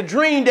 He had the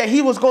dream that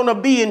he was going to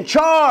be in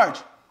charge.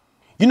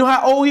 You know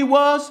how old he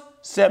was?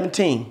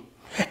 17.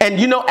 And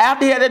you know,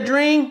 after he had a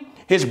dream,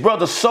 his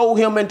brother sold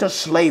him into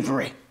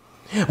slavery.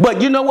 But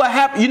you know what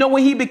happened? You know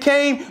when he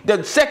became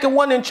the second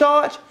one in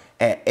charge?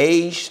 At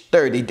age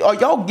 30. Are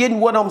y'all getting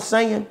what I'm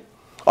saying?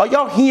 Are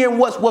y'all hearing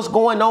what's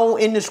going on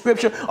in the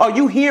scripture? Are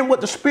you hearing what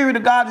the Spirit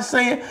of God is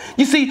saying?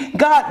 You see,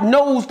 God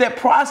knows that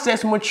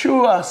process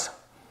mature us.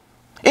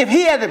 If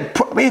he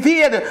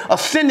had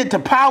ascended to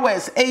power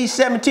at age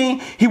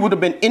 17, he would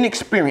have been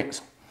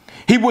inexperienced.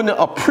 He wouldn't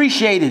have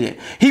appreciated it.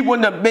 He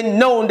wouldn't have been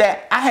known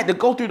that I had to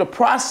go through the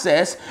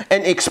process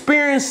and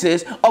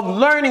experiences of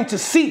learning to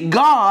seek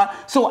God,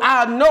 so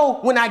I know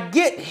when I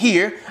get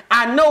here,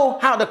 I know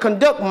how to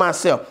conduct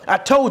myself. I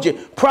told you,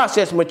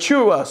 process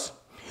mature us.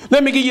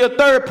 Let me give you a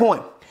third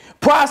point.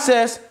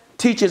 Process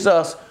teaches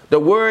us the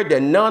word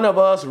that none of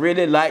us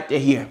really like to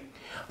hear.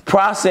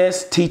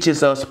 Process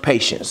teaches us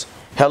patience.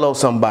 Hello,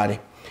 somebody.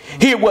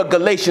 Hear what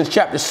Galatians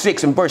chapter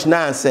 6 and verse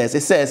 9 says.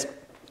 It says,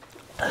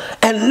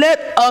 and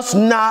let us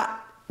not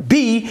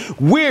be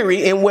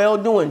weary in well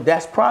doing.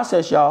 That's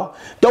process, y'all.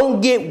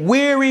 Don't get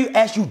weary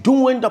as you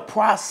doing the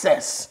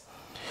process.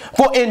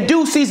 For in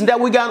due season, that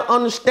we got to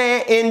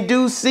understand, in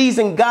due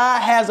season,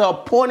 God has an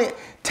appointed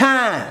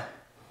time.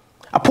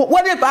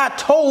 What if I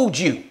told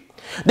you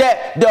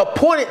that the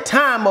appointed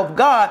time of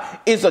God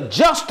is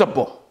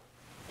adjustable?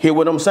 Hear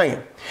what I'm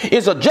saying?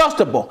 It's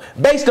adjustable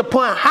based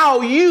upon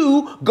how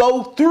you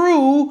go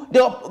through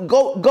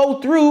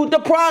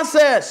the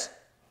process.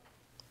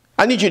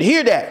 I need you to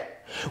hear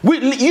that.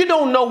 You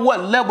don't know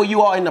what level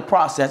you are in the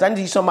process. I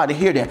need somebody to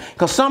hear that,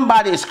 because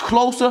somebody is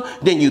closer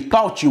than you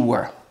thought you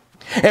were.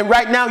 And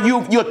right now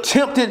you're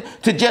tempted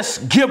to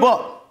just give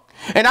up.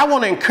 And I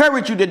want to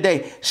encourage you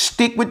today,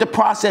 stick with the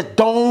process.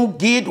 Don't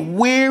get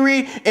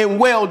weary in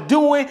well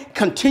doing.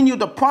 Continue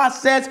the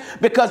process,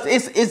 because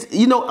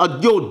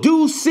your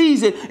due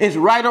season is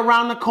right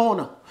around the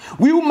corner.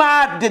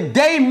 The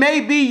day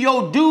may be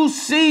your due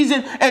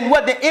season, and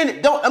what the enemy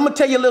I'm gonna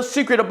tell you a little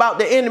secret about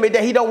the enemy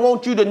that he don't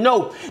want you to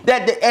know.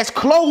 That as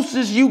close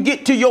as you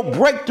get to your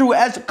breakthrough,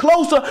 as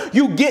closer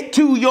you get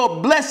to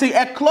your blessing,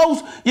 as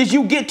close as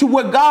you get to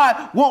where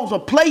God wants to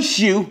place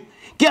you,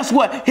 guess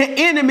what? His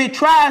enemy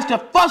tries to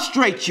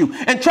frustrate you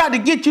and try to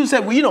get you to say,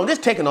 well, this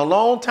is taking a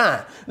long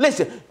time.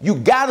 Listen, you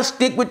got to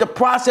stick with the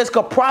process,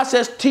 because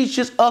process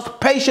teaches us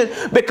patience,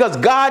 because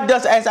God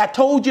does, as I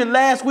told you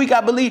last week,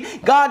 I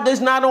believe, God is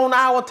not on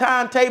our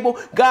timetable.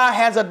 God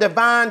has a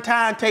divine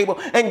timetable,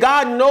 and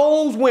God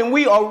knows when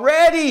we are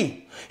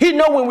ready. He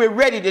knows when we're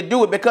ready to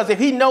do it, because if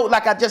he knows,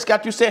 like I just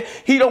got you said,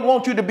 he don't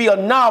want you to be a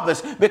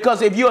novice,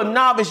 because if you're a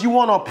novice, you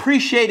want to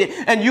appreciate it,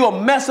 and you'll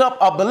mess up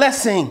a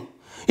blessing.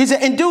 He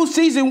said, in due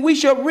season we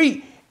shall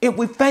reap if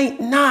we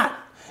faint not,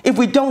 if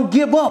we don't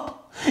give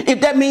up. If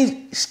that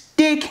means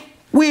stick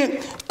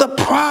with the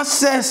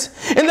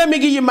process. And let me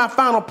give you my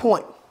final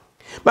point.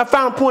 My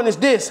final point is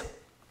this.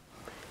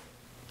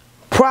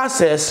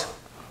 Process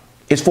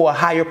is for a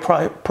higher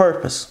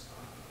purpose.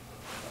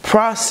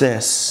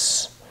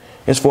 Process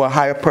is for a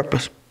higher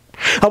purpose.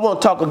 I want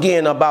to talk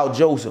again about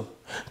Joseph.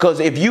 Because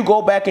if you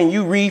go back and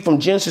you read from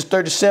Genesis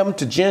 37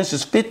 to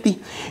Genesis 50,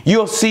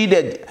 you'll see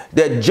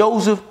that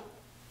Joseph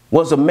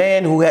was a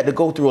man who had to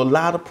go through a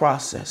lot of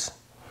process.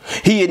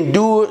 He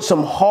endured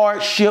some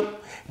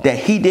hardship that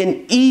he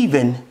didn't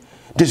even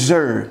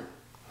deserve.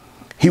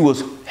 He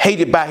was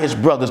hated by his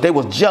brothers. They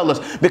were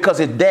jealous because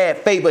his dad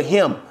favored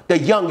him, the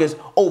youngest,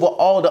 over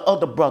all the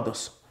other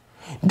brothers.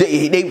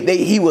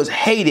 He was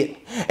hated.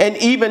 And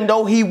even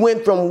though he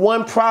went from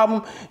one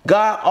problem,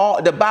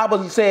 the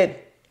Bible said,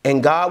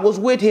 and God was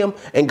with him,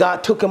 and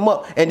God took him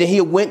up, and then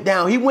he went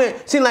down.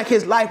 Seemed like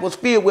his life was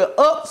filled with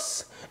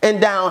ups and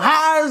down,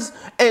 highs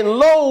and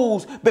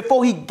lows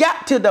before he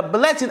got to the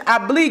blessing. I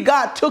believe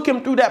God took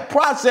him through that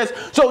process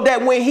so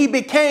that when he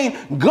became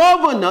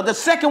governor, the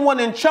second one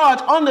in charge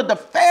under the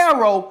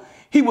Pharaoh,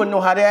 he wouldn't know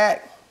how to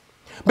act.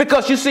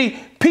 Because you see,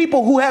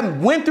 people who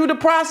haven't went through the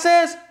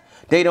process,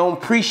 they don't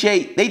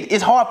appreciate,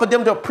 it's hard for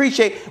them to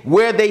appreciate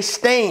where they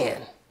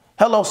stand.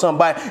 Hello,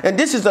 somebody. And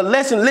this is a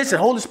lesson. Listen,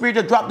 Holy Spirit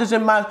just dropped this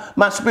in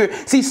my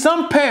spirit. See,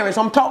 some parents,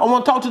 I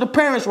want to talk to the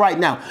parents right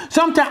now.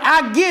 Sometimes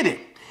I get it.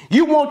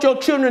 You want your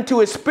children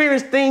to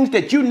experience things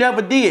that you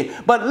never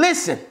did. But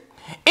listen,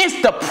 it's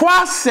the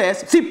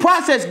process. See,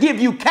 process gives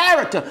you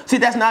character. See,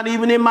 that's not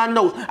even in my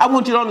notes. I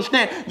want you to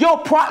understand.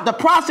 The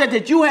process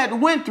that you had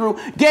went through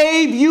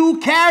gave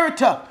you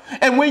character.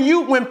 And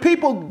when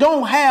people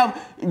don't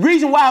have,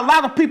 reason why a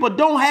lot of people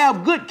don't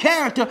have good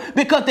character,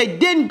 because they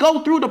didn't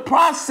go through the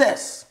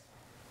process.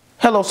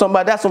 Hello,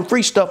 somebody. That's some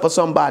free stuff for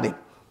somebody.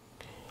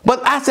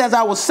 But as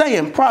I was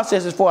saying,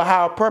 process is for a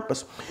higher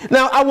purpose.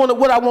 Now,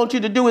 what I want you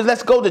to do is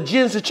let's go to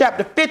Genesis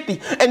chapter 50.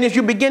 And if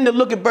you begin to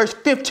look at verse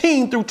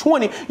 15 through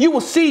 20,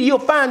 you'll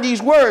find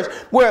these words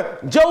where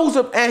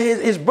Joseph and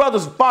his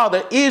brother's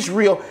father,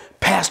 Israel,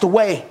 passed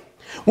away.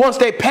 Once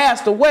they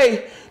passed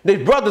away, the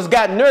brothers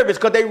got nervous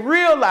because they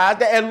realized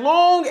that as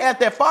long as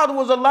their father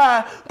was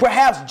alive,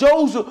 perhaps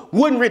Joseph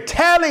wouldn't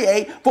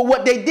retaliate for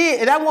what they did.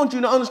 And I want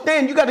you to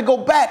understand, you got to go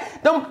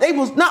back. They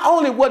was not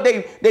only what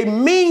they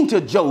mean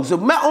to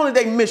Joseph, not only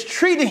they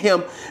mistreated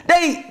him,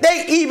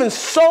 they even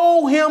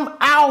sold him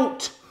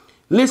out.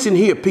 Listen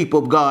here,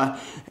 people of God.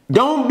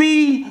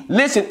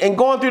 Listen, and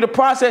going through the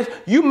process,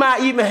 you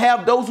might even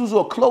have those who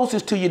are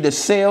closest to you to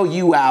sell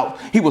you out.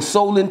 He was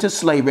sold into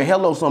slavery.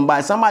 Hello,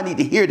 somebody. Somebody need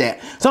to hear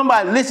that.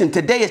 Somebody, listen,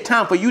 today is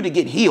time for you to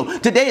get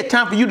healed. Today is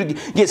time for you to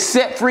get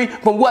set free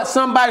from what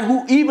somebody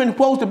who even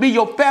supposed to be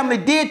your family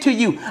did to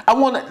you.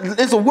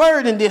 There's a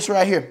word in this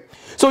right here.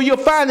 So you'll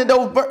find in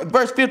those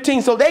verse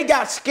 15. So they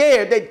got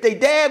scared. They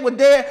dad was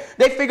there.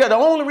 They figured the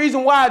only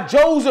reason why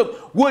Joseph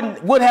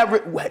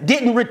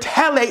didn't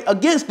retaliate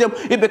against them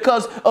is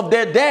because of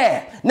their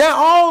dad. Now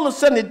all of a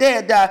sudden the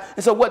dad died.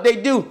 And so what they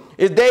do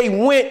is they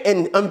went,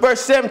 and in verse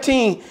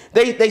 17,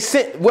 they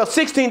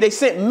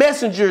sent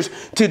messengers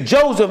to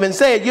Joseph and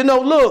said,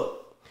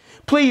 look,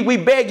 please, we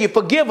beg you,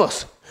 forgive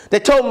us. They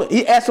told him,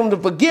 he asked them to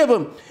forgive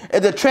him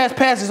and the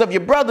trespasses of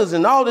your brothers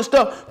and all this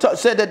stuff.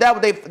 Said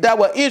that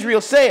what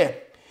Israel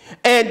said.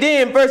 And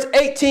then verse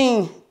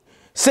 18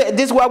 said,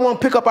 this is what I want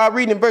to pick up our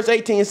reading in verse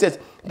 18. It says,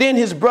 then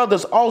his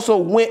brothers also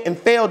went and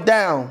fell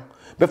down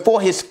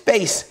before his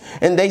face.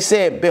 And they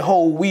said,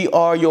 behold, we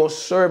are your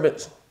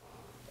servants.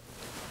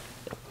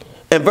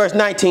 And verse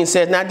 19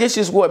 says, now this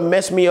is what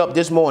messed me up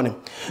this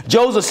morning.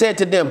 Joseph said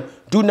to them,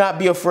 do not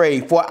be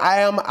afraid, for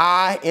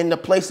I in the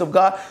place of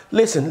God.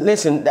 Listen. I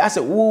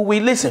said,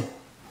 listen.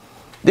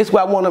 This is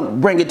why I want to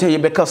bring it to you,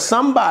 because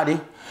somebody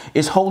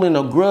is holding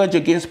a grudge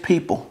against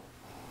people.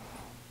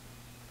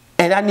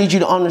 And I need you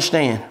to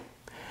understand,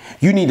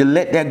 you need to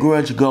let that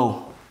grudge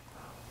go.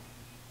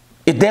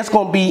 If there's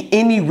going to be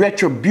any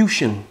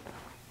retribution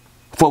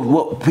for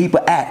what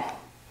people act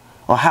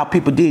or how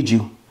people did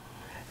you,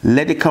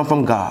 let it come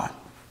from God,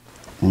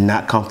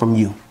 not come from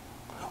you.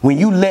 When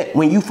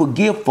you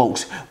forgive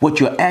folks, what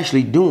you're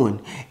actually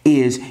doing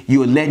is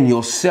you're letting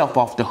yourself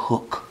off the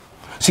hook.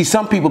 See,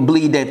 some people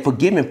believe that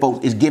forgiving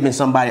folks is giving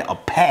somebody a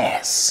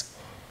pass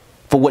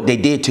for what they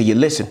did to you.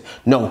 Listen,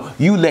 no,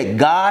 you let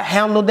God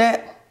handle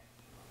that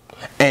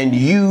and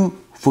you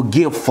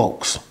forgive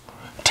folks.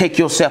 Take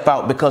yourself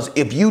out, because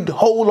if you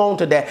hold on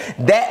to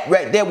that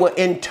right there will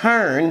in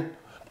turn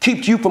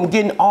keep you from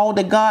getting all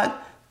that God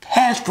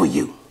has for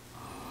you.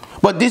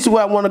 But this is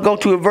where I want to go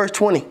to in verse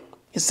 20.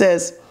 It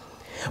says,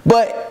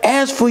 but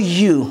as for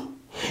you,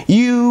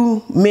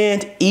 you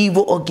meant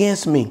evil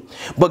against me,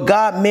 but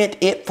God meant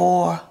it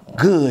for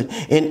good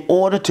in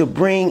order to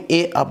bring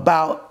it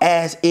about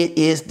as it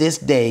is this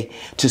day,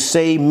 to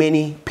save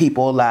many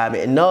people alive.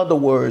 In other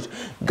words,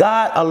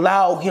 God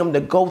allowed him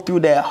to go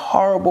through that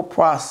horrible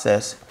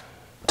process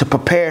to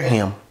prepare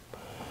him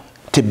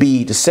to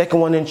be the second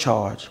one in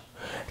charge,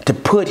 to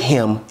put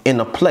him in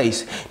a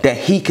place that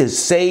he could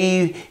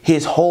save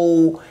his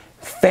whole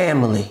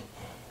family,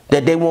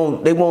 that they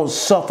won't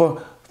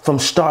suffer from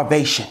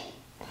starvation.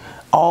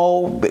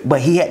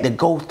 But he had to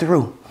go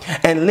through.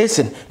 And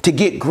listen, to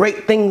get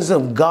great things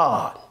of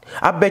God.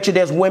 I bet you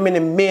there's women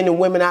and men and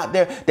women out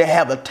there that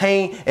have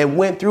attained and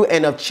went through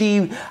and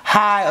achieved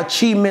high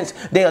achievements.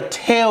 They'll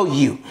tell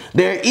you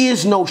there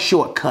is no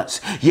shortcuts.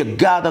 You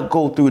gotta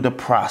go through the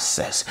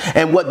process.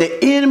 And what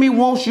the enemy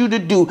wants you to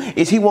do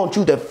is he wants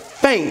you to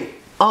faint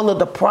under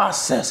the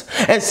process.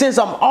 And since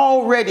I'm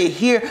already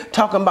here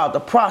talking about the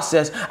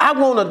process, I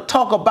want to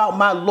talk about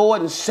my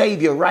Lord and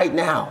Savior right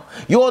now.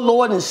 Your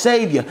Lord and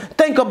Savior.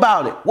 Think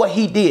about it, what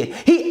he did.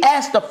 He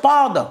asked the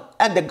Father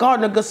at the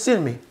Garden of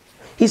Gethsemane.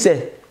 He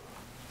said,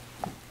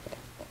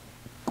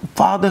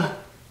 Father,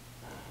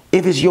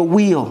 if it's your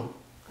will,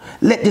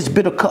 let this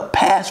bitter cup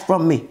pass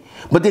from me.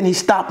 But then he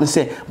stopped and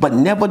said, but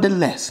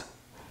nevertheless,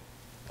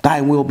 thy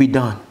will be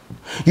done.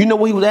 You know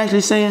what he was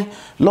actually saying?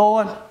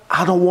 Lord,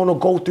 I don't want to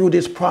go through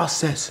this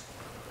process.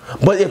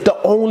 But if the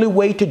only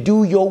way to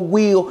do your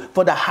will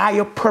for the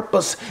higher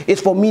purpose is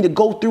for me to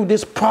go through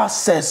this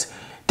process,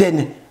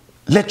 then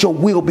let your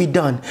will be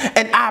done.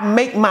 And I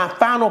make my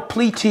final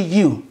plea to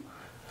you.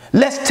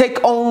 Let's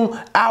take on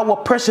our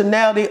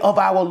personality of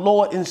our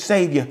Lord and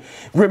Savior.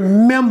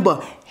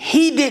 Remember,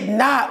 he did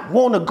not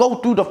want to go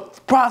through the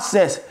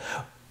process,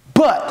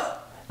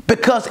 but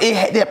because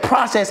the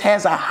process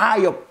has a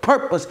higher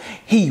purpose,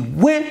 he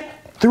went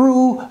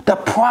through the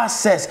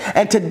process.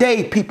 And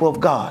today, people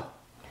of God,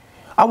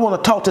 I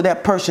want to talk to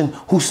that person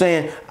who's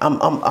saying,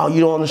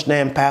 you don't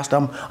understand, Pastor,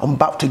 I'm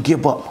about to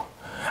give up.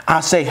 I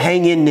say,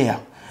 hang in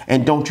there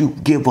and don't you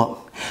give up.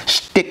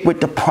 Stick with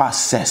the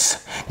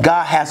process.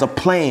 God has a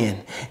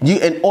plan.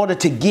 In order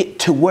to get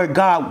to where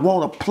God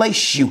wants to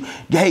place you,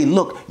 hey,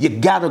 look, you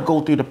got to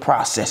go through the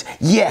process.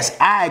 Yes,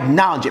 I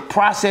acknowledge it.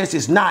 Process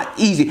is not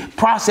easy.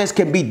 Process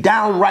can be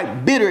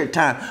downright bitter at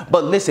times.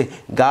 But listen,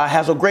 God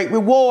has a great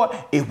reward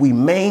if we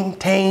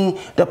maintain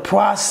the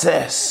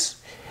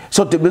process.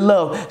 So, to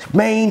beloved,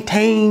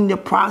 maintain the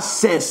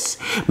process.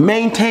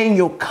 Maintain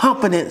your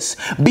confidence.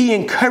 Be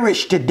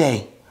encouraged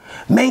today.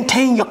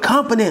 Maintain your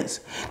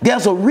confidence.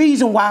 There's a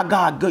reason why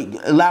God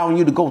allowing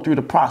you to go through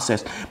the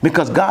process,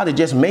 because God is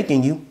just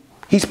making you.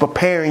 He's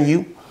preparing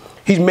you.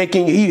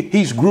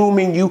 He's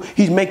grooming you.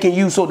 He's making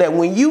you so that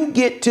when you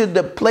get to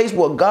the place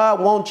where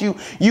God wants you,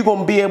 you're going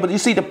to be able to, you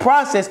see, the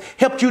process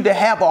helps you to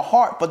have a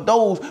heart for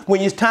those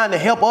when it's time to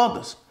help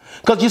others.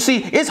 Because you see,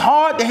 it's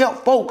hard to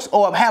help folks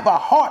or have a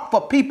heart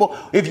for people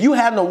if you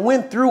haven't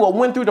went through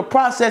the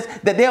process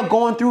that they're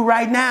going through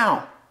right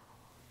now.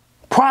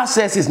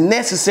 Process is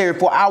necessary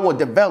for our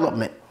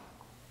development.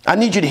 I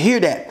need you to hear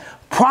that.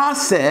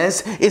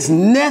 Process is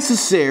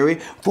necessary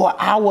for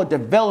our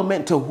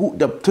development to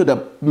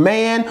the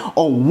man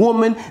or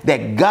woman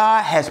that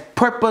God has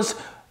purposed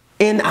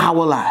in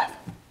our life.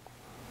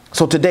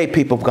 So today,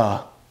 people of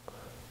God,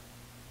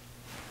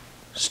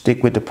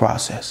 stick with the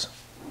process.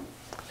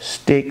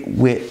 Stick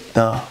with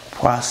the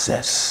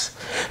process.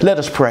 Let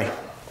us pray.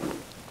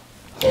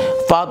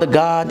 Father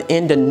God,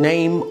 in the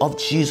name of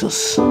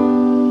Jesus,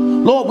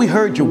 Lord, we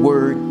heard your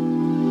word.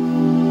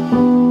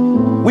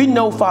 We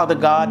know, Father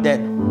God, that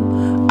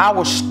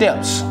our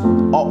steps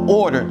are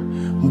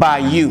ordered by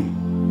you.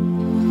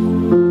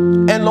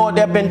 And Lord,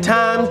 there have been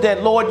times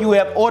that, Lord, you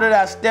have ordered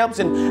our steps,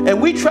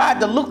 and we tried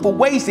to look for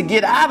ways to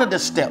get out of the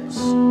steps.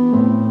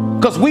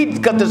 Because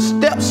the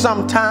steps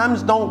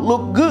sometimes don't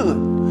look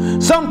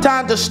good.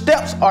 Sometimes the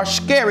steps are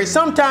scary.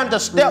 Sometimes the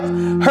steps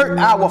hurt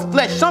our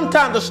flesh.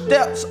 Sometimes the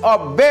steps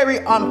are very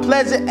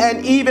unpleasant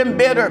and even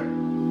bitter.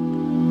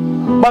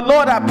 But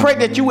Lord, I pray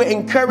that you would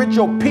encourage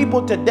your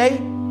people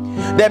today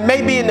that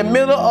may be in the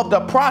middle of the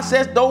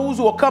process, those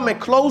who are coming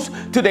close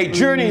to their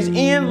journey's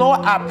end.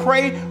 Lord, I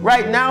pray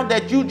right now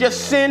that you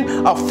just send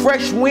a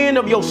fresh wind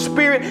of your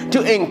spirit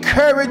to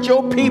encourage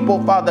your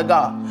people, Father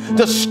God,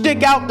 to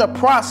stick out the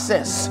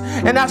process.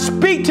 And I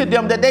speak to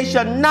them that they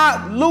shall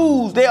not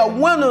lose. They are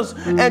winners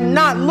and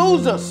not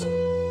losers.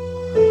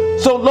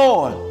 So,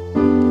 Lord,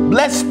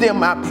 bless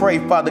them, I pray,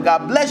 Father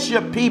God. Bless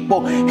your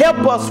people.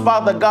 Help us,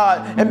 Father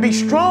God, and be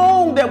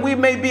strong that we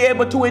may be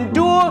able to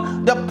endure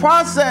the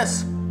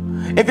process.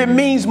 If it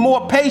means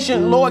more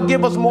patience, Lord,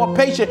 give us more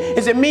patience.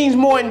 If it means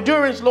more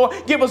endurance, Lord,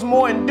 give us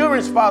more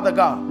endurance, Father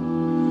God.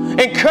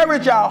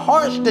 Encourage our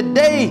hearts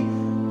today.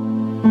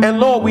 And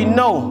Lord, we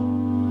know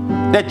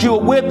that you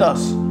are with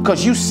us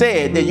because you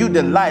said that you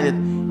delighted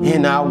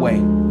in our way.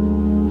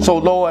 So,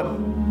 Lord,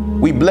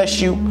 we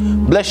bless you.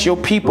 Bless your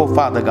people,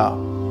 Father God.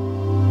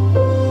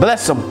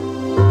 Bless them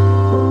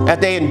as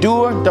they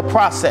endure the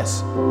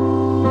process.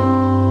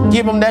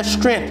 Give them that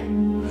strength.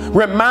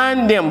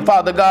 Remind them,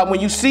 Father God, when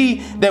you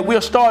see that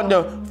we're starting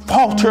to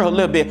falter a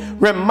little bit,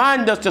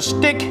 remind us to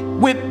stick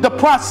with the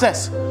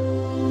process.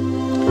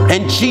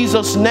 In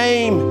Jesus'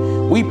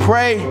 name we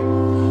pray.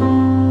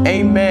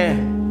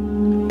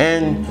 Amen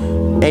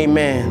and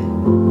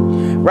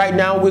amen. Right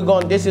now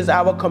this is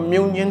our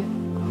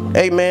communion.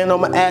 Amen. I'm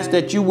going to ask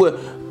that you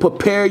would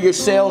prepare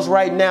yourselves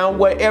right now,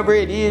 whatever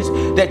it is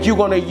that you're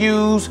going to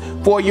use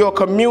for your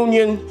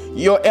communion,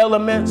 your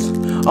elements.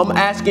 I'm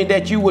asking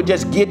that you would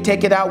just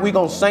take it out. We're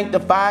going to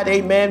sanctify it.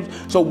 Amen.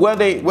 So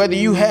whether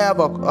you have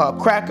a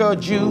cracker,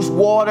 juice,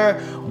 water,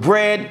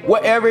 bread,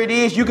 whatever it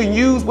is, you can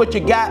use what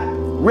you got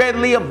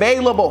readily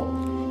available,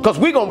 because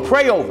we're going to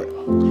pray over it.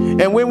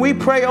 And when we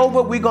pray over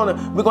it, we're going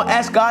to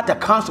ask God to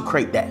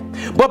consecrate that.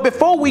 But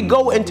before we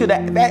go into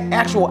that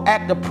actual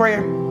act of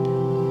prayer,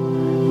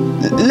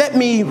 let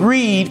me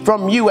read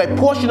from you a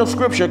portion of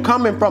scripture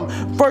coming from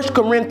 1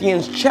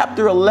 Corinthians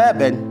chapter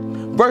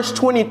 11, verse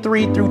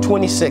 23 through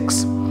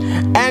 26.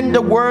 And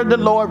the word of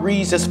the Lord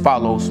reads as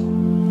follows.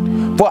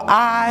 For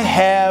I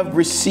have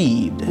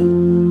received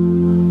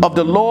of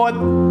the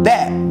Lord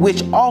that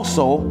which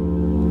also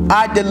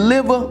I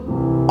deliver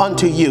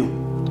unto you,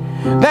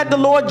 that the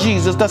Lord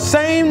Jesus, the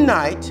same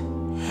night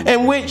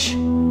in which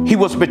he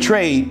was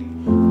betrayed,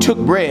 took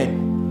bread.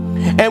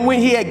 And when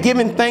he had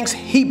given thanks,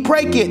 he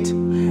brake it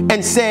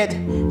and said,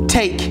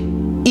 Take,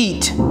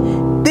 eat.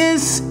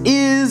 This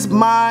is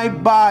my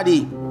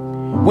body,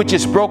 which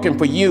is broken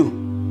for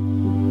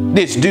you.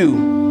 This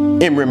do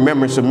in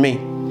remembrance of me.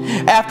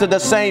 After the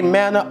same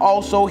manner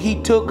also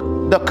he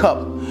took the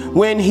cup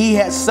when he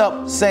had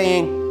supped,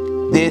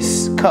 saying,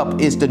 This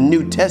cup is the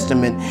New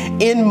Testament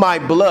in my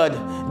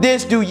blood.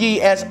 This do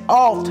ye as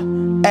oft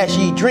as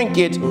ye drink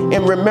it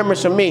in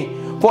remembrance of me.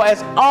 For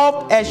as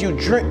oft as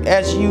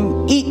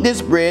you eat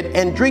this bread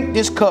and drink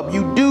this cup,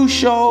 you do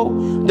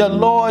show the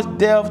Lord's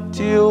death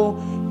till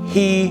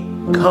he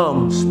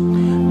comes.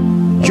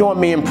 Join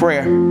me in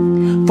prayer.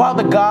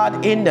 Father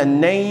God, in the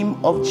name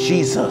of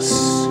Jesus,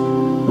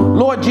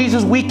 Lord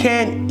Jesus, we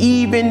can't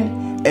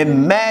even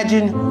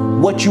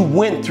imagine what you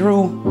went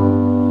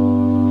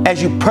through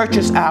as you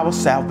purchased our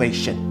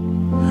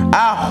salvation.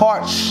 Our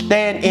hearts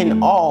stand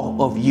in awe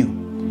of you.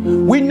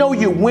 We know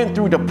you went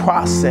through the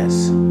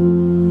process.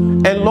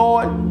 And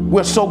Lord,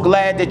 we're so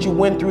glad that you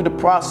went through the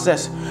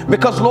process,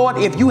 because Lord,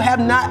 if you have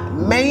not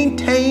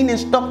maintained and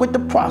stuck with the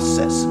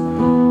process,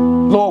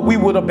 Lord, we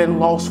would have been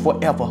lost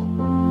forever.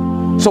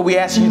 So we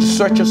ask you to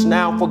search us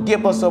now,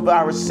 forgive us of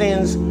our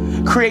sins,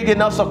 create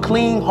in us a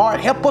clean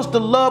heart, help us to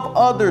love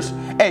others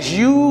as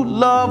you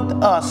loved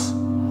us.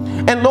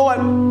 And Lord,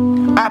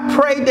 I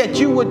pray that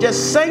you would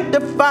just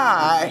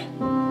sanctify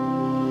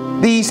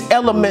these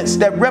elements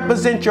that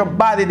represent your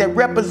body, that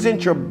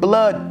represent your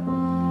blood.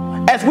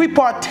 As we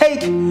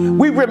partake,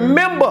 we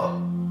remember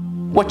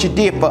what you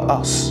did for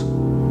us.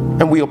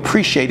 And we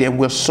appreciate it, and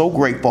we're so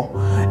grateful.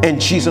 In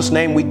Jesus'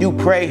 name we do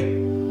pray.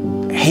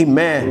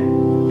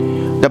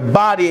 Amen. The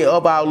body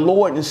of our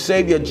Lord and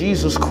Savior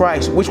Jesus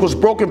Christ, which was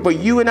broken for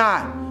you and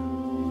I.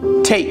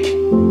 Take,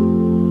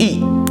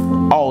 eat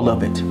all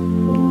of it.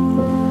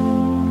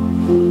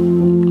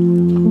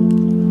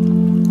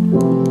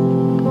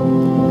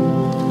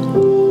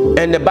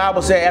 And the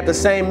Bible said, at the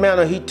same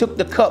manner, he took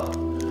the cup.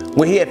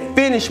 When he had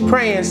finished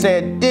praying,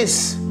 said,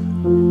 This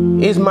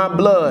is my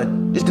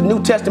blood. This is the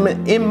New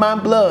Testament in my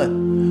blood.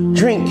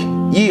 Drink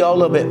ye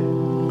all of it.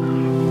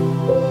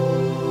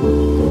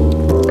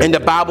 And the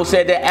Bible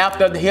said that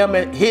after him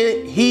and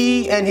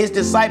he and his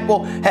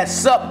disciple had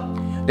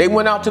supped, they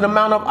went out to the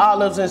Mount of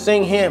Olives and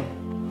sang hymn.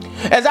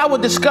 As I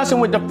was discussing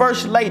with the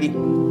First Lady,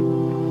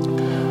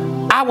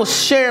 I was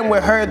sharing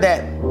with her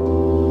that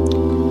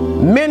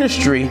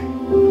ministry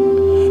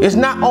is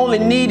not only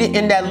needed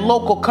in that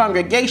local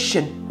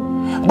congregation,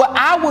 but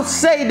I would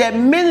say that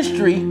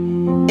ministry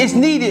is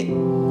needed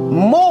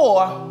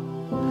more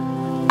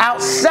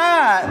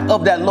outside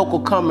of that local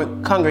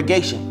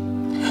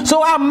congregation.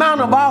 So our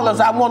Mount of Olives,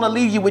 I want to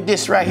leave you with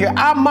this right here.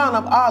 Our Mount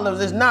of Olives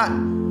is not,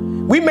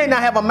 we may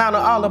not have a Mount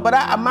of Olives, but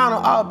our Mount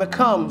of Olives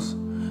becomes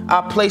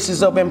our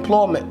places of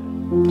employment,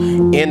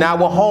 in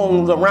our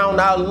homes, around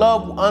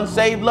our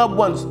unsaved loved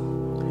ones.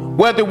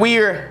 Whether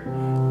we're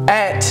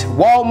at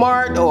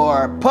Walmart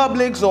or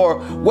Publix or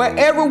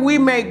wherever we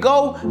may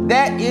go,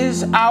 that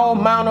is our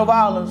Mount of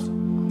Olives.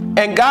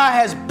 And God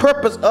has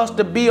purposed us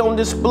to be on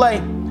display,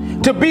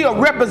 to be a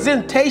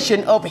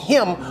representation of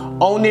Him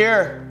on the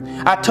earth.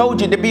 I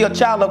told you to be a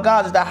child of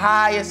God is the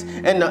highest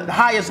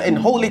and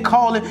holy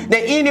calling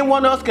that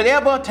anyone else could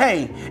ever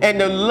attain. And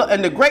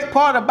the great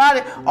part about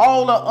it,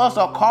 all of us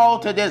are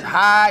called to this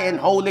high and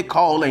holy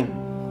calling.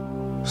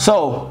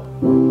 So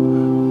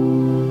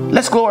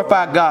let's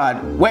glorify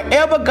God.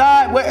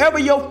 Wherever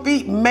your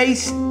feet may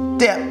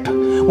step,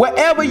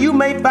 wherever you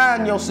may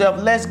find yourself,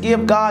 let's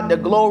give God the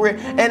glory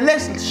and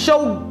let's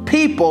show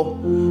people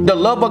the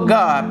love of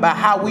God by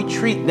how we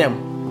treat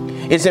them.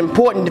 It's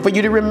important for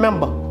you to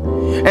remember.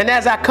 And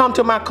as I come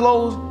to my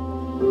close,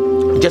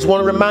 I just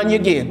want to remind you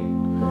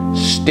again,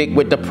 stick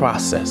with the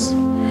process.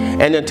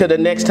 And until the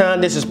next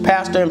time, this is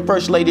Pastor and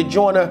First Lady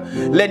Joyner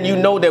letting you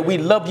know that we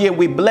love you and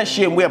we bless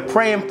you and we're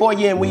praying for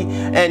you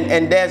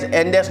and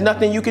there's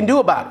nothing you can do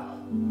about it.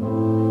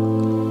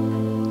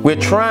 We're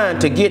trying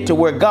to get to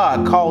where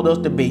God called us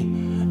to be,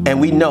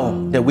 and we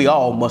know that we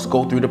all must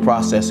go through the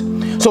process.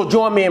 So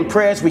join me in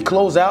prayer as we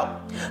close out.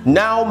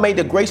 Now may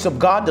the grace of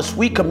God, the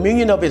sweet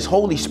communion of His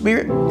Holy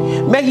Spirit,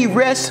 may He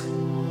rest,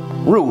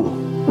 rule,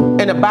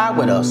 and abide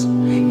with us,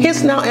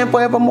 hence now and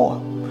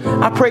forevermore.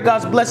 I pray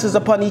God's blessings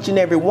upon each and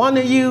every one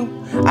of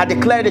you. I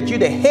declare that you're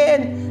the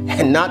head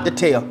and not the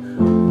tail.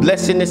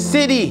 Blessed in the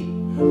city,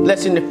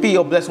 blessed in the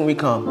field, blessed when we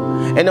come.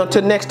 And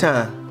until next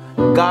time,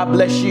 God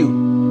bless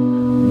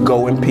you.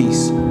 Go in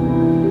peace.